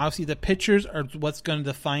pitching, again, obviously the pitchers are what's going to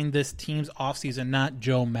define this team's offseason, not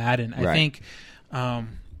Joe Madden. I think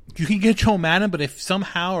you can get Joe Madden, but if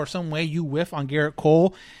somehow or some way you whiff on Garrett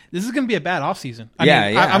Cole, this is going to be a bad offseason. I'm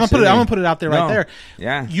going to put it out there right there.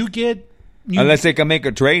 Yeah. Unless they can make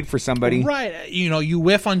a trade for somebody. Right. You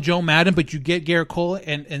whiff on Joe Madden, but you get Garrett Cole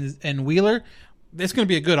and Wheeler, it's going to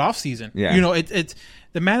be a good offseason. Yeah. It's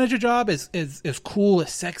the manager job is cool,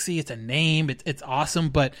 it's sexy, it's a name, it's awesome,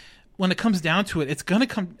 but when it comes down to it, it's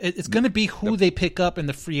gonna be who they pick up in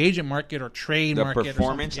the free agent market or trade market. The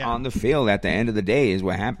performance on the field at the end of the day is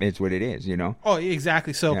what happens. It's what it is, Oh,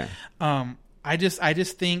 exactly. So, I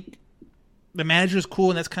just think the manager is cool,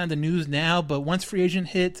 and that's kind of the news now. But once free agent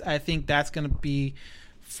hits, I think that's going to be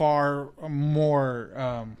far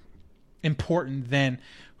more important than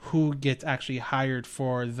who gets actually hired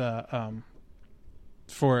for the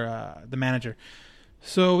manager.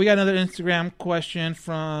 So we got another Instagram question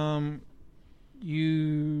from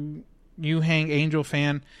you Hang Angel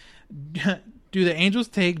fan. Do the Angels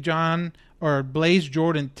take John or Blaze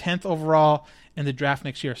Jordan 10th overall in the draft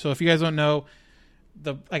next year? So if you guys don't know,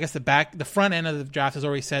 the front end of the draft has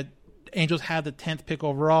already said Angels had the 10th pick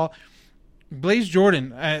overall. Blaze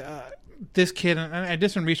Jordan, this kid, and I did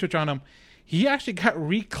some research on him. He actually got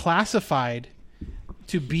reclassified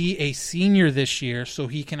to be a senior this year, so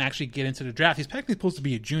he can actually get into the draft. He's technically supposed to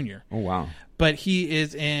be a junior. Oh wow! But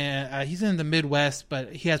he's in the Midwest,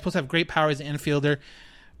 but he has supposed to have great power as an infielder.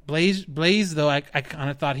 Blaze though, I kind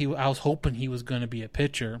of thought I was hoping he was going to be a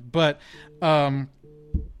pitcher, but I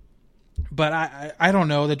don't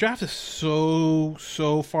know. The draft is so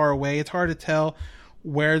far away. It's hard to tell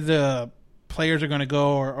where the players are going to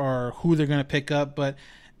go or who they're going to pick up, but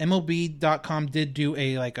MLB.com did do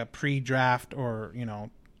a pre-draft or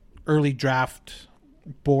early draft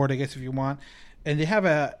board, I guess, if you want, and they have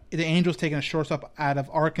the Angels taking a shortstop out of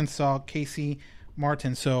Arkansas, Casey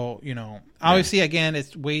Martin. So obviously again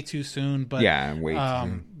it's way too soon, but way too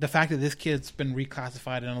soon. The fact that this kid's been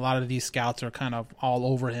reclassified and a lot of these scouts are kind of all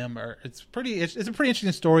over him, it's a pretty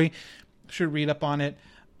interesting story. Should read up on it.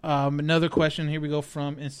 Another question, here we go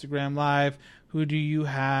from Instagram Live. Who do you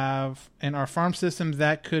have in our farm systems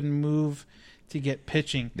that could move to get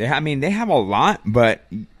pitching? They have a lot, but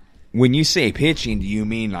when you say pitching, do you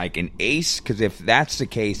mean like an ace? Because if that's the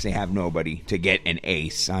case, they have nobody to get an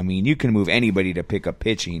ace. You can move anybody to pick up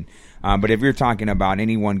pitching. But if you're talking about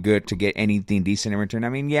anyone good to get anything decent in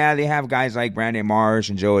return, they have guys like Brandon Marsh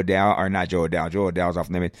and Joe Adell, or not Joe Adell. Joe Adell's off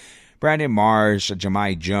limits. Brandon Marsh,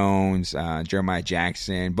 Jahmai Jones, Jeremiah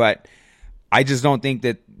Jackson, but I just don't think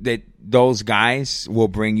that those guys will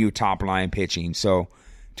bring you top line pitching. So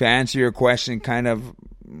to answer your question, kind of,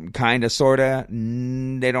 sort of,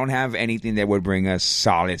 they don't have anything that would bring us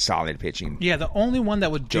solid pitching. Yeah, the only one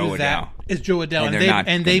that would do that is Joe Adell,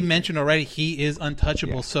 and they mentioned already he is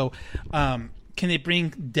untouchable. Yeah. So can they bring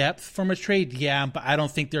depth from a trade? Yeah, but I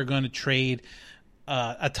don't think they're going to trade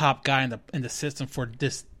a top guy in the system for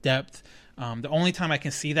this depth. The only time I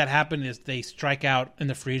can see that happen is they strike out in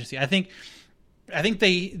the free agency. I think I think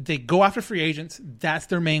they go after free agents. That's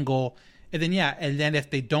their main goal. And then if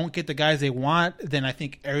they don't get the guys they want, then I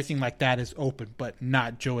think everything like that is open, but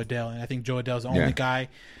not Joe Adell. And I think Joe Adell is the only guy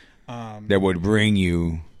that would bring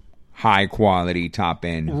you high quality top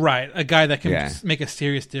end. Right, a guy that can make a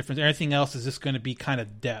serious difference. Everything else is just going to be kind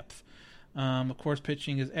of depth. Of course,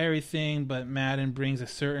 pitching is everything, but Madden brings a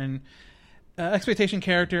certain expectation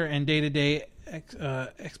character and day-to-day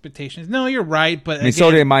expectations. No, you're right, but so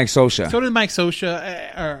did Mike Scioscia. So did Mike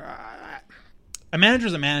Scioscia. A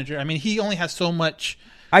manager's a manager. I mean, he only has so much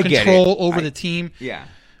control over the team. Yeah,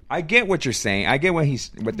 I get what you're saying. I get what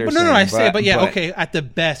they're saying. No, I say, but okay. At the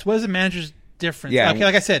best, what is a manager's difference? Yeah, okay,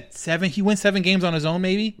 like I said, he wins 7 games on his own,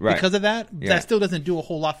 maybe because of that. Yeah. That still doesn't do a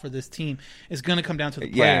whole lot for this team. It's going to come down to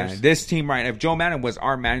the players. Yeah, this team, right? If Joe Madden was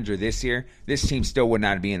our manager this year, this team still would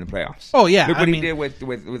not be in the playoffs. Oh yeah, look what he did with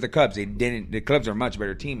the Cubs. They didn't. The Cubs are a much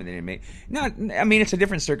better team, and they didn't make. I mean, it's a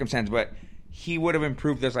different circumstance, but he would have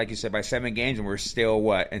improved us, like you said, by 7 games, and we're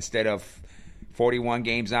still instead of 41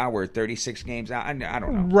 games out, we're 36 games out. I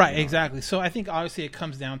don't know. Right, exactly. So I think obviously it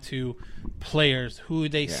comes down to players, who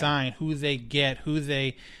they sign, who they get, who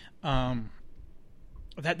they.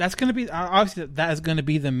 That's going to be obviously that is going to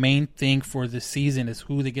be the main thing for this season is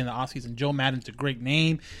who they get in the offseason. Joe Madden's a great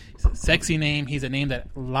name. He's a sexy name. He's a name that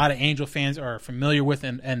a lot of Angel fans are familiar with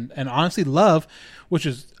and honestly love, which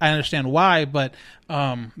is I understand why. But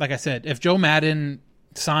like I said, if Joe Madden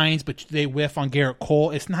signs but they whiff on Garrett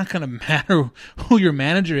Cole, it's not going to matter who your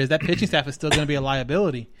manager is. That pitching staff is still going to be a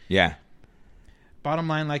liability. Yeah. Bottom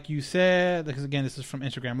line, like you said, because again, this is from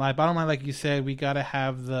Instagram Live. Bottom line, like you said, we got to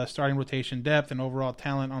have the starting rotation depth and overall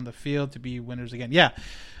talent on the field to be winners again. Yeah.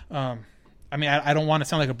 I mean, I don't want to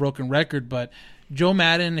sound like a broken record, but Joe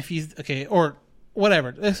Madden, if he's okay, or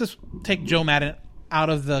whatever, let's just take Joe Madden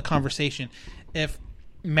out of the conversation. If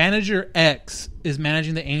manager X is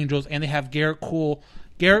managing the Angels and they have Garrett Cole,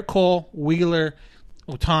 Wheeler,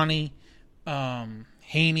 Ohtani,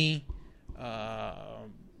 Haney,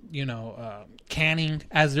 Canning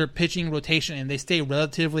as their pitching rotation and they stay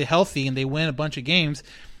relatively healthy and they win a bunch of games,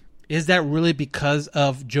 is that really because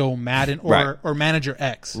of Joe Madden or manager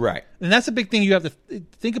X? Right. And that's a big thing you have to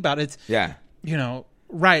think about. It's,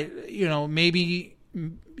 maybe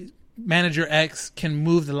manager X can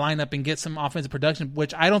move the lineup and get some offensive production,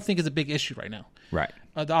 which I don't think is a big issue right now. Right.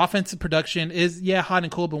 The offensive production is, hot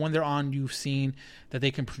and cold, but when they're on, you've seen that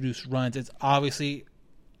they can produce runs. It's obviously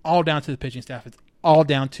all down to the pitching staff. It's all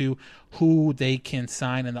down to who they can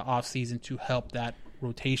sign in the offseason to help that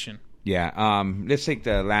rotation. Yeah. Let's take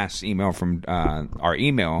the last email from our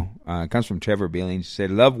email. It comes from Trevor Billings. He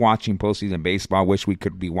said, love watching postseason baseball. Wish we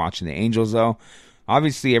could be watching the Angels, though.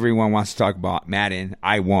 Obviously, everyone wants to talk about Madden.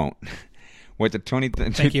 I won't. With the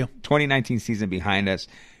 2019 season behind us,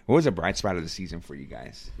 what was a bright spot of the season for you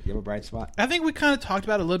guys? You have a bright spot? I think we kind of talked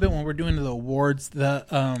about it a little bit when we're doing the awards. The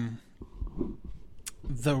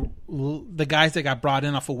guys that got brought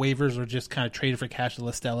in off of waivers or just kind of traded for cash, the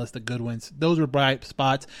Listellas, the Goodwins, those were bright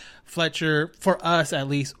spots. Fletcher, for us at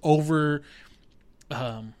least, over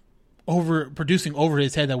producing over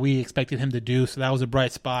his head that we expected him to do, so that was a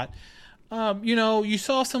bright spot. You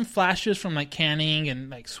saw some flashes from like Canning and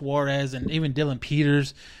like Suarez and even Dylan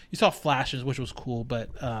Peters. You saw flashes, which was cool, but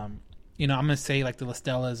I'm gonna say like the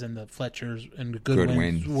Listellas and the Fletchers and the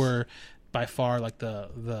Goodwins were by far like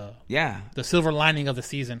the silver lining of the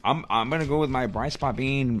season. I'm gonna go with my bright spot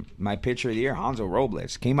being my pitcher of the year, Hansel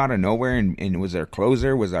Robles. Came out of nowhere and was our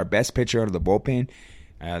closer, was our best pitcher out of the bullpen.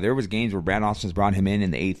 There was games where Brad Austin's brought him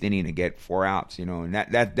in the 8th inning to get 4 outs, and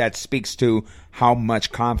that speaks to how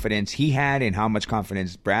much confidence he had and how much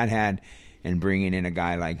confidence Brad had in bringing in a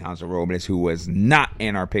guy like Hansel Robles, who was not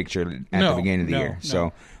in our picture at the beginning of the year.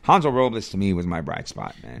 So Hansel Robles to me was my bright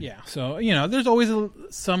spot, man. Yeah. So there's always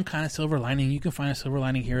some kind of silver lining. You can find a silver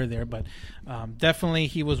lining here or there, but definitely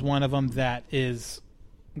he was one of them that the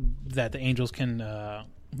Angels can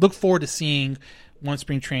look forward to seeing once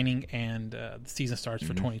spring training and the season starts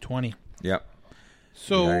for 2020. Yep.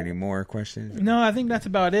 So, you got any more questions? No, I think that's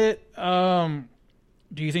about it. Do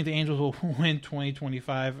you think the Angels will win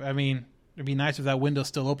 2025? I mean, it'd be nice if that window's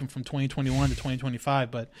still open from 2021 to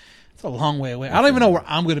 2025, but it's a long way away. I don't even know where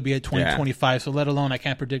I'm going to be at 2025, so let alone I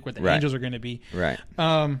can't predict where the Angels are going to be. Right.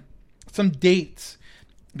 Some dates,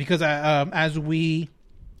 because as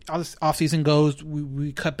this off-season goes,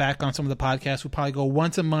 we cut back on some of the podcasts. We'll probably go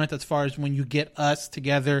once a month as far as when you get us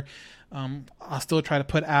together. I'll still try to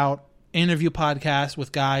put out interview podcasts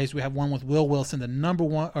with guys. We have one with Will Wilson, the number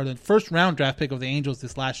one or the first round draft pick of the Angels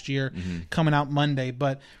this last year, coming out Monday.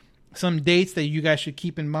 But some dates that you guys should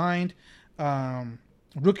keep in mind.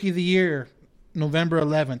 Rookie of the Year, November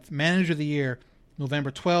 11th. Manager of the Year,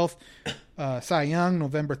 November 12th. Cy Young,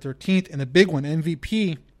 November 13th. And the big one,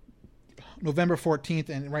 MVP, November 14th.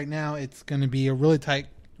 And right now it's going to be a really tight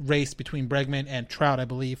race between Bregman and Trout, I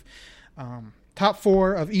believe. Top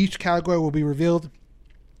 4 of each category will be revealed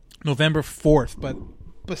November 4th. But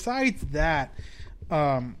besides that,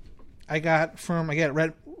 I got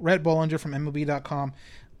Rhett Bollinger from MLB.com.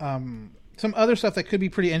 Some other stuff that could be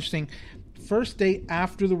pretty interesting. First day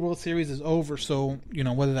after the World Series is over, so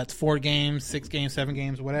whether that's 4 games, 6 games, 7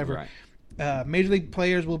 games, whatever. Right. Major League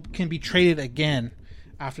players can be traded again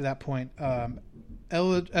after that point.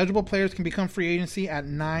 Eligible players can become free agency at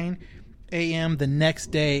 9 a.m. the next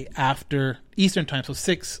day after Eastern time, so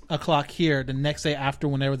 6 o'clock here, the next day after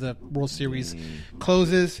whenever the World Series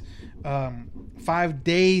closes. 5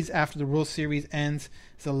 days after the World Series ends,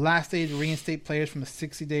 it's the last day to reinstate players from the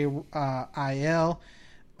 60-day IL.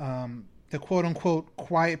 The quote-unquote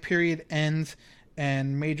quiet period ends,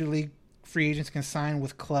 and Major League free agents can sign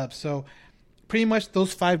with clubs. So pretty much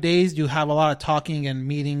those 5 days, you have a lot of talking and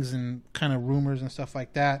meetings and kind of rumors and stuff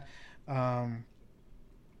like that.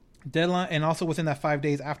 Deadline, and also within that 5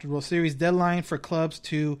 days after the World Series, deadline for clubs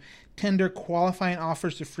to tender qualifying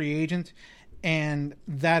offers to free agents. And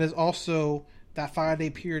that is also, that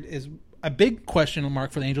 5-day period is a big question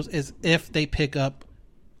mark for the Angels, is if they pick up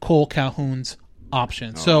Cole Calhoun's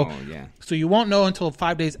option. So you won't know until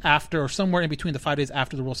 5 days after, or somewhere in between the 5 days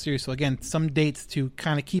after the World Series. So again, some dates to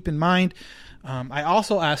kind of keep in mind. I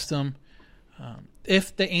also asked them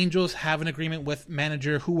if the Angels have an agreement with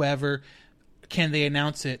manager, whoever, can they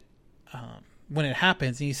announce it when it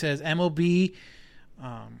happens? And he says MLB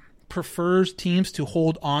prefers teams to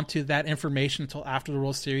hold on to that information until after the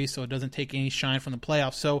World Series, so it doesn't take any shine from the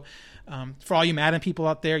playoffs. So for all you Madden people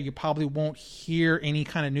out there, you probably won't hear any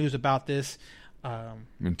kind of news about this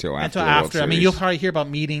until after. I mean, you'll probably hear about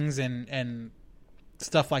meetings and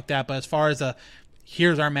stuff like that, but as far as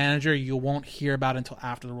here's our manager, you won't hear about it until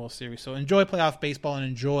after the World Series. So enjoy playoff baseball and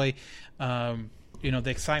enjoy the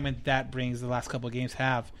excitement that brings the last couple of games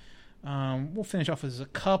have. We'll finish off with a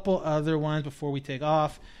couple other ones before we take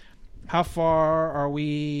off. How far are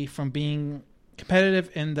we from being competitive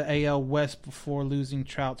in the AL West before losing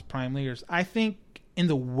Trout's prime leaders? I think in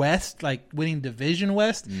the West, like winning Division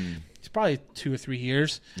West, it's probably 2 or 3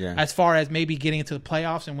 years. Yeah. As far as maybe getting into the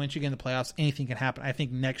playoffs, and once you get in the playoffs, anything can happen. I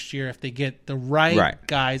think next year, if they get the right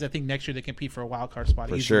guys, I think next year they compete for a wild card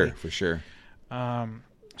spot easily. For sure.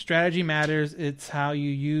 Strategy matters. It's how you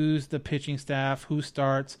use the pitching staff, who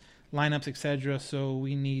starts, lineups, etc. So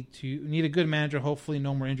we need a good manager. Hopefully,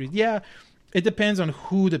 no more injuries. Yeah, it depends on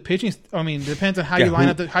who the pitching. It depends on how you line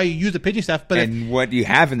up, how you use the pitching staff, what you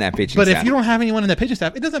have in that pitching staff. But if you don't have anyone in that pitching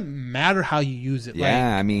staff, it doesn't matter how you use it.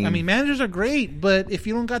 Yeah, I mean, managers are great, but if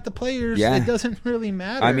you don't got the players, it doesn't really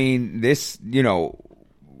matter. I mean,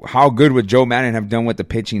 how good would Joe Madden have done with the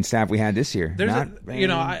pitching staff we had this year? I'm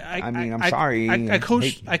sorry. I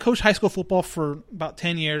coached high school football for about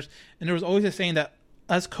 10 years, and there was always a saying that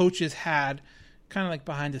us coaches had, kind of like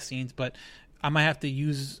behind the scenes, but I might have to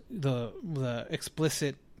use the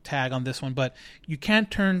explicit tag on this one, but you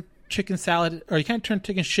can't turn chicken salad, or you can't turn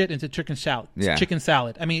chicken shit into chicken salad. Yeah. Chicken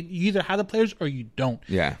salad. I mean, you either have the players or you don't.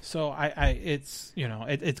 Yeah. So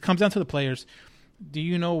it comes down to the players. Do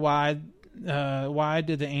you know why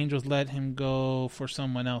did the Angels let him go for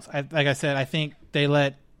someone else? Like I said, I think they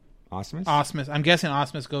let Ausmus. I'm guessing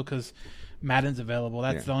Ausmus go because Madden's available.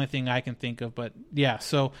 That's the only thing I can think of. But yeah,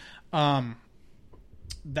 so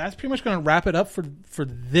that's pretty much going to wrap it up for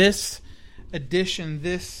this edition,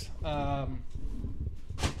 this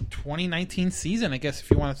 2019 season, I guess, if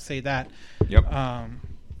you want to say that. Yep. A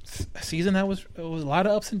season that was a lot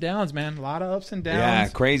of ups and downs, man. A lot of ups and downs. Yeah,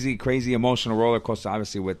 crazy emotional roller coaster.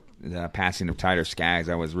 Obviously, with the passing of Tyler Skaggs,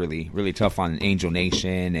 that was really, really tough on Angel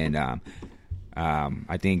Nation, and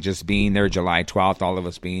I think just being there July 12th, all of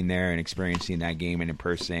us being there and experiencing that game in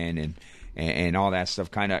person and all that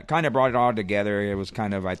stuff kind of brought it all together. It was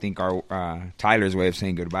kind of, I think, our Tyler's way of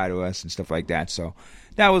saying goodbye to us and stuff like that. So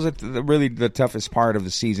that was really the toughest part of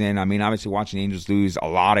the season. I mean, obviously watching the Angels lose a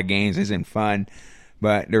lot of games isn't fun,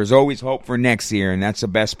 but there's always hope for next year, and that's the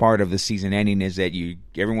best part of the season ending, is that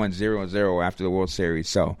everyone's 0-0 after the World Series.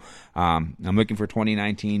 So I'm looking for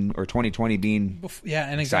 2019 or 2020 being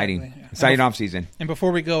exciting off season. And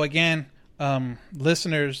before we go, again,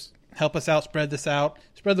 listeners, help us out, spread this out,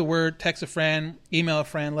 spread the word, text a friend, email a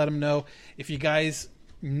friend, let them know. If you guys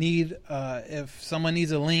need, if someone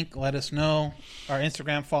needs a link, let us know. Our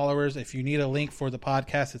Instagram followers, if you need a link for the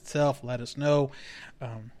podcast itself, let us know.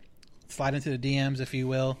 Slide into the DMs, if you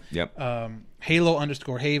will. Yep.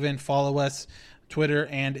 Halo_Haven. Follow us, Twitter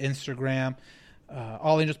and Instagram.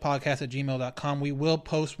 allangelspodcast@gmail.com. We will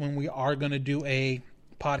post when we are going to do a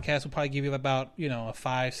podcast. We'll probably give you about, a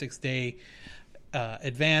 5-6 day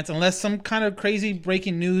advance, unless some kind of crazy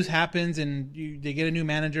breaking news happens and they get a new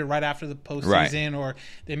manager right after the postseason, or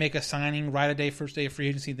they make a signing right first day of free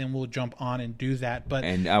agency. Then we'll jump on and do that. But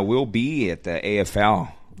we'll be at the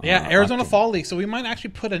AFL. Arizona Fall League. So we might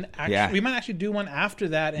actually put we might actually do one after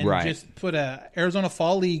that and just put a Arizona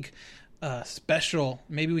Fall League special.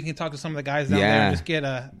 Maybe we can talk to some of the guys down there and just get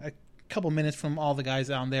a couple minutes from all the guys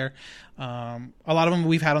down there. A lot of them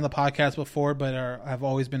we've had on the podcast before, but have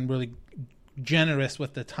always been really generous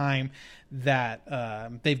with the time that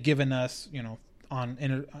they've given us, on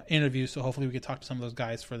interviews. So hopefully we could talk to some of those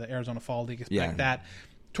guys for the Arizona Fall League. Expect that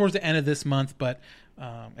towards the end of this month. But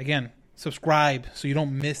again, subscribe so you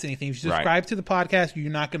don't miss anything. If you subscribe to the podcast,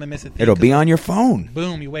 you're not going to miss a thing. It'll be on your phone.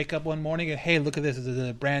 Boom, you wake up one morning and, hey, look at this. This is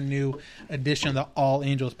a brand new edition of the All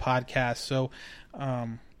Angels podcast. So,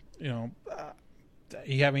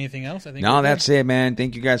 you have anything else? I think that's it, man.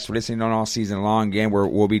 Thank you guys for listening on all season long. Again,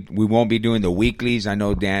 we won't be doing the weeklies. I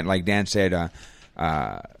know Dan said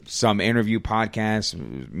some interview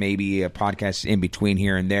podcasts, maybe a podcast in between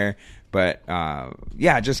here and there. But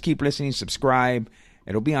just keep listening, subscribe.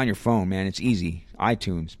 It'll be on your phone, man. It's easy.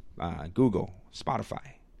 iTunes, Google, Spotify,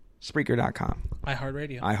 Spreaker.com.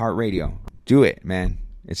 iHeartRadio. Do it, man.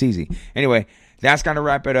 It's easy. Anyway, that's going to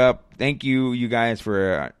wrap it up. Thank you guys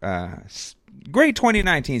for great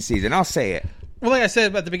 2019 season. I'll say it. Well, like I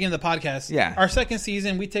said at the beginning of the podcast, our second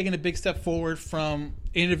season, we've taken a big step forward from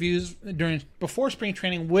interviews before spring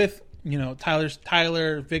training with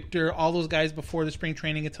Tyler, Victor, all those guys before the spring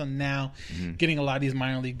training until now, getting a lot of these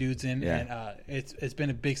minor league dudes in, and it's been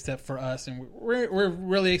a big step for us, and we're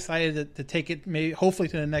really excited to take it hopefully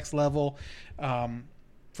to the next level.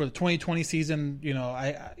 For the 2020 season, we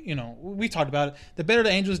talked about it. The better the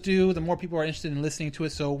Angels do, the more people are interested in listening to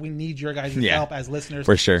it. So we need your guys' help as listeners.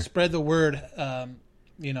 For sure. Spread the word.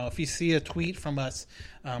 If you see a tweet from us,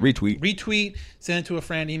 retweet, send it to a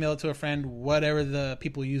friend, email it to a friend, whatever the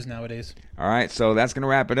people use nowadays. All right, so that's going to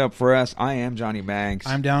wrap it up for us. I am Johnny Banks.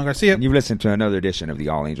 I'm Dallin Garcia. And you've listened to another edition of the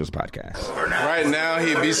All Angels podcast. Right now,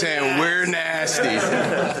 he'd be saying, we're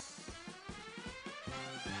nasty.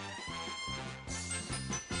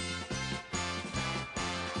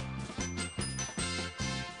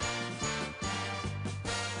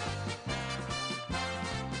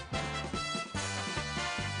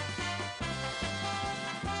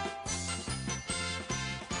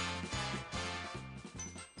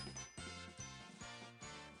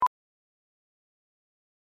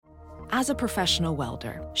 As a professional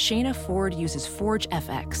welder, Shayna Ford uses Forge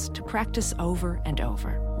FX to practice over and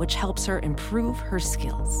over, which helps her improve her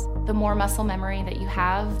skills. The more muscle memory that you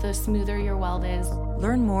have, the smoother your weld is.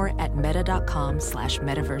 Learn more at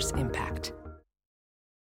meta.com/metaverseimpact.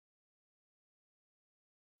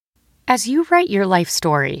 As you write your life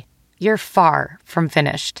story, you're far from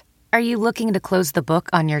finished. Are you looking to close the book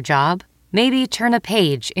on your job? Maybe turn a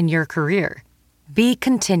page in your career? Be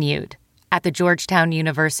continued at the Georgetown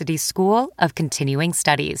University School of Continuing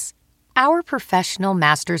Studies. Our professional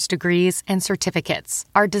master's degrees and certificates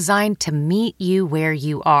are designed to meet you where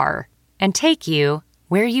you are and take you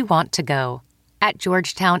where you want to go. At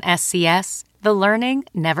Georgetown SCS, the learning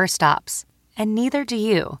never stops, and neither do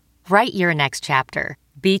you. Write your next chapter.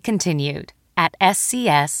 Be continued at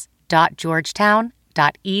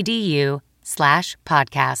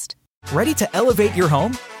scs.georgetown.edu/podcast. Ready to elevate your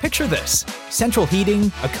home? Picture this: central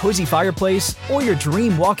heating, a cozy fireplace, or your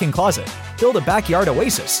dream walk-in closet. Build a backyard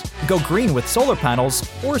oasis, go green with solar panels,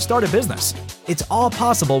 or start a business. It's all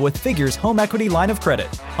possible with Figure's home equity line of credit.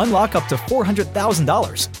 Unlock up to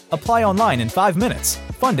 $400,000. Apply online in 5 minutes.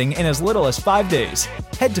 Funding in as little as 5 days.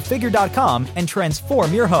 Head to Figure.com and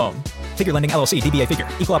transform your home. Figure Lending LLC, DBA Figure,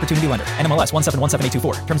 Equal Opportunity Lender, NMLS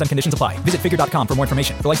 1717824. Terms and conditions apply. Visit Figure.com for more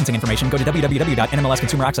information. For licensing information, go to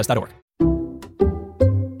www.nmlsconsumeraccess.org.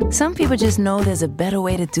 Some people just know there's a better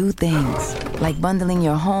way to do things, like bundling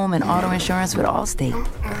your home and auto insurance with Allstate,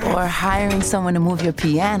 or hiring someone to move your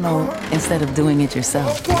piano instead of doing it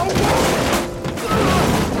yourself.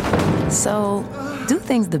 So, do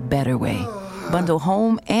things the better way. Bundle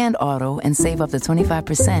home and auto and save up to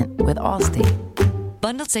 25% with Allstate.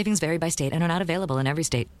 Bundled savings vary by state and are not available in every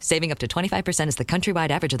state. Saving up to 25% is the countrywide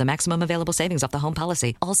average of the maximum available savings off the home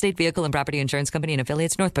policy. Allstate Vehicle and Property Insurance Company and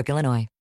affiliates, Northbrook, Illinois.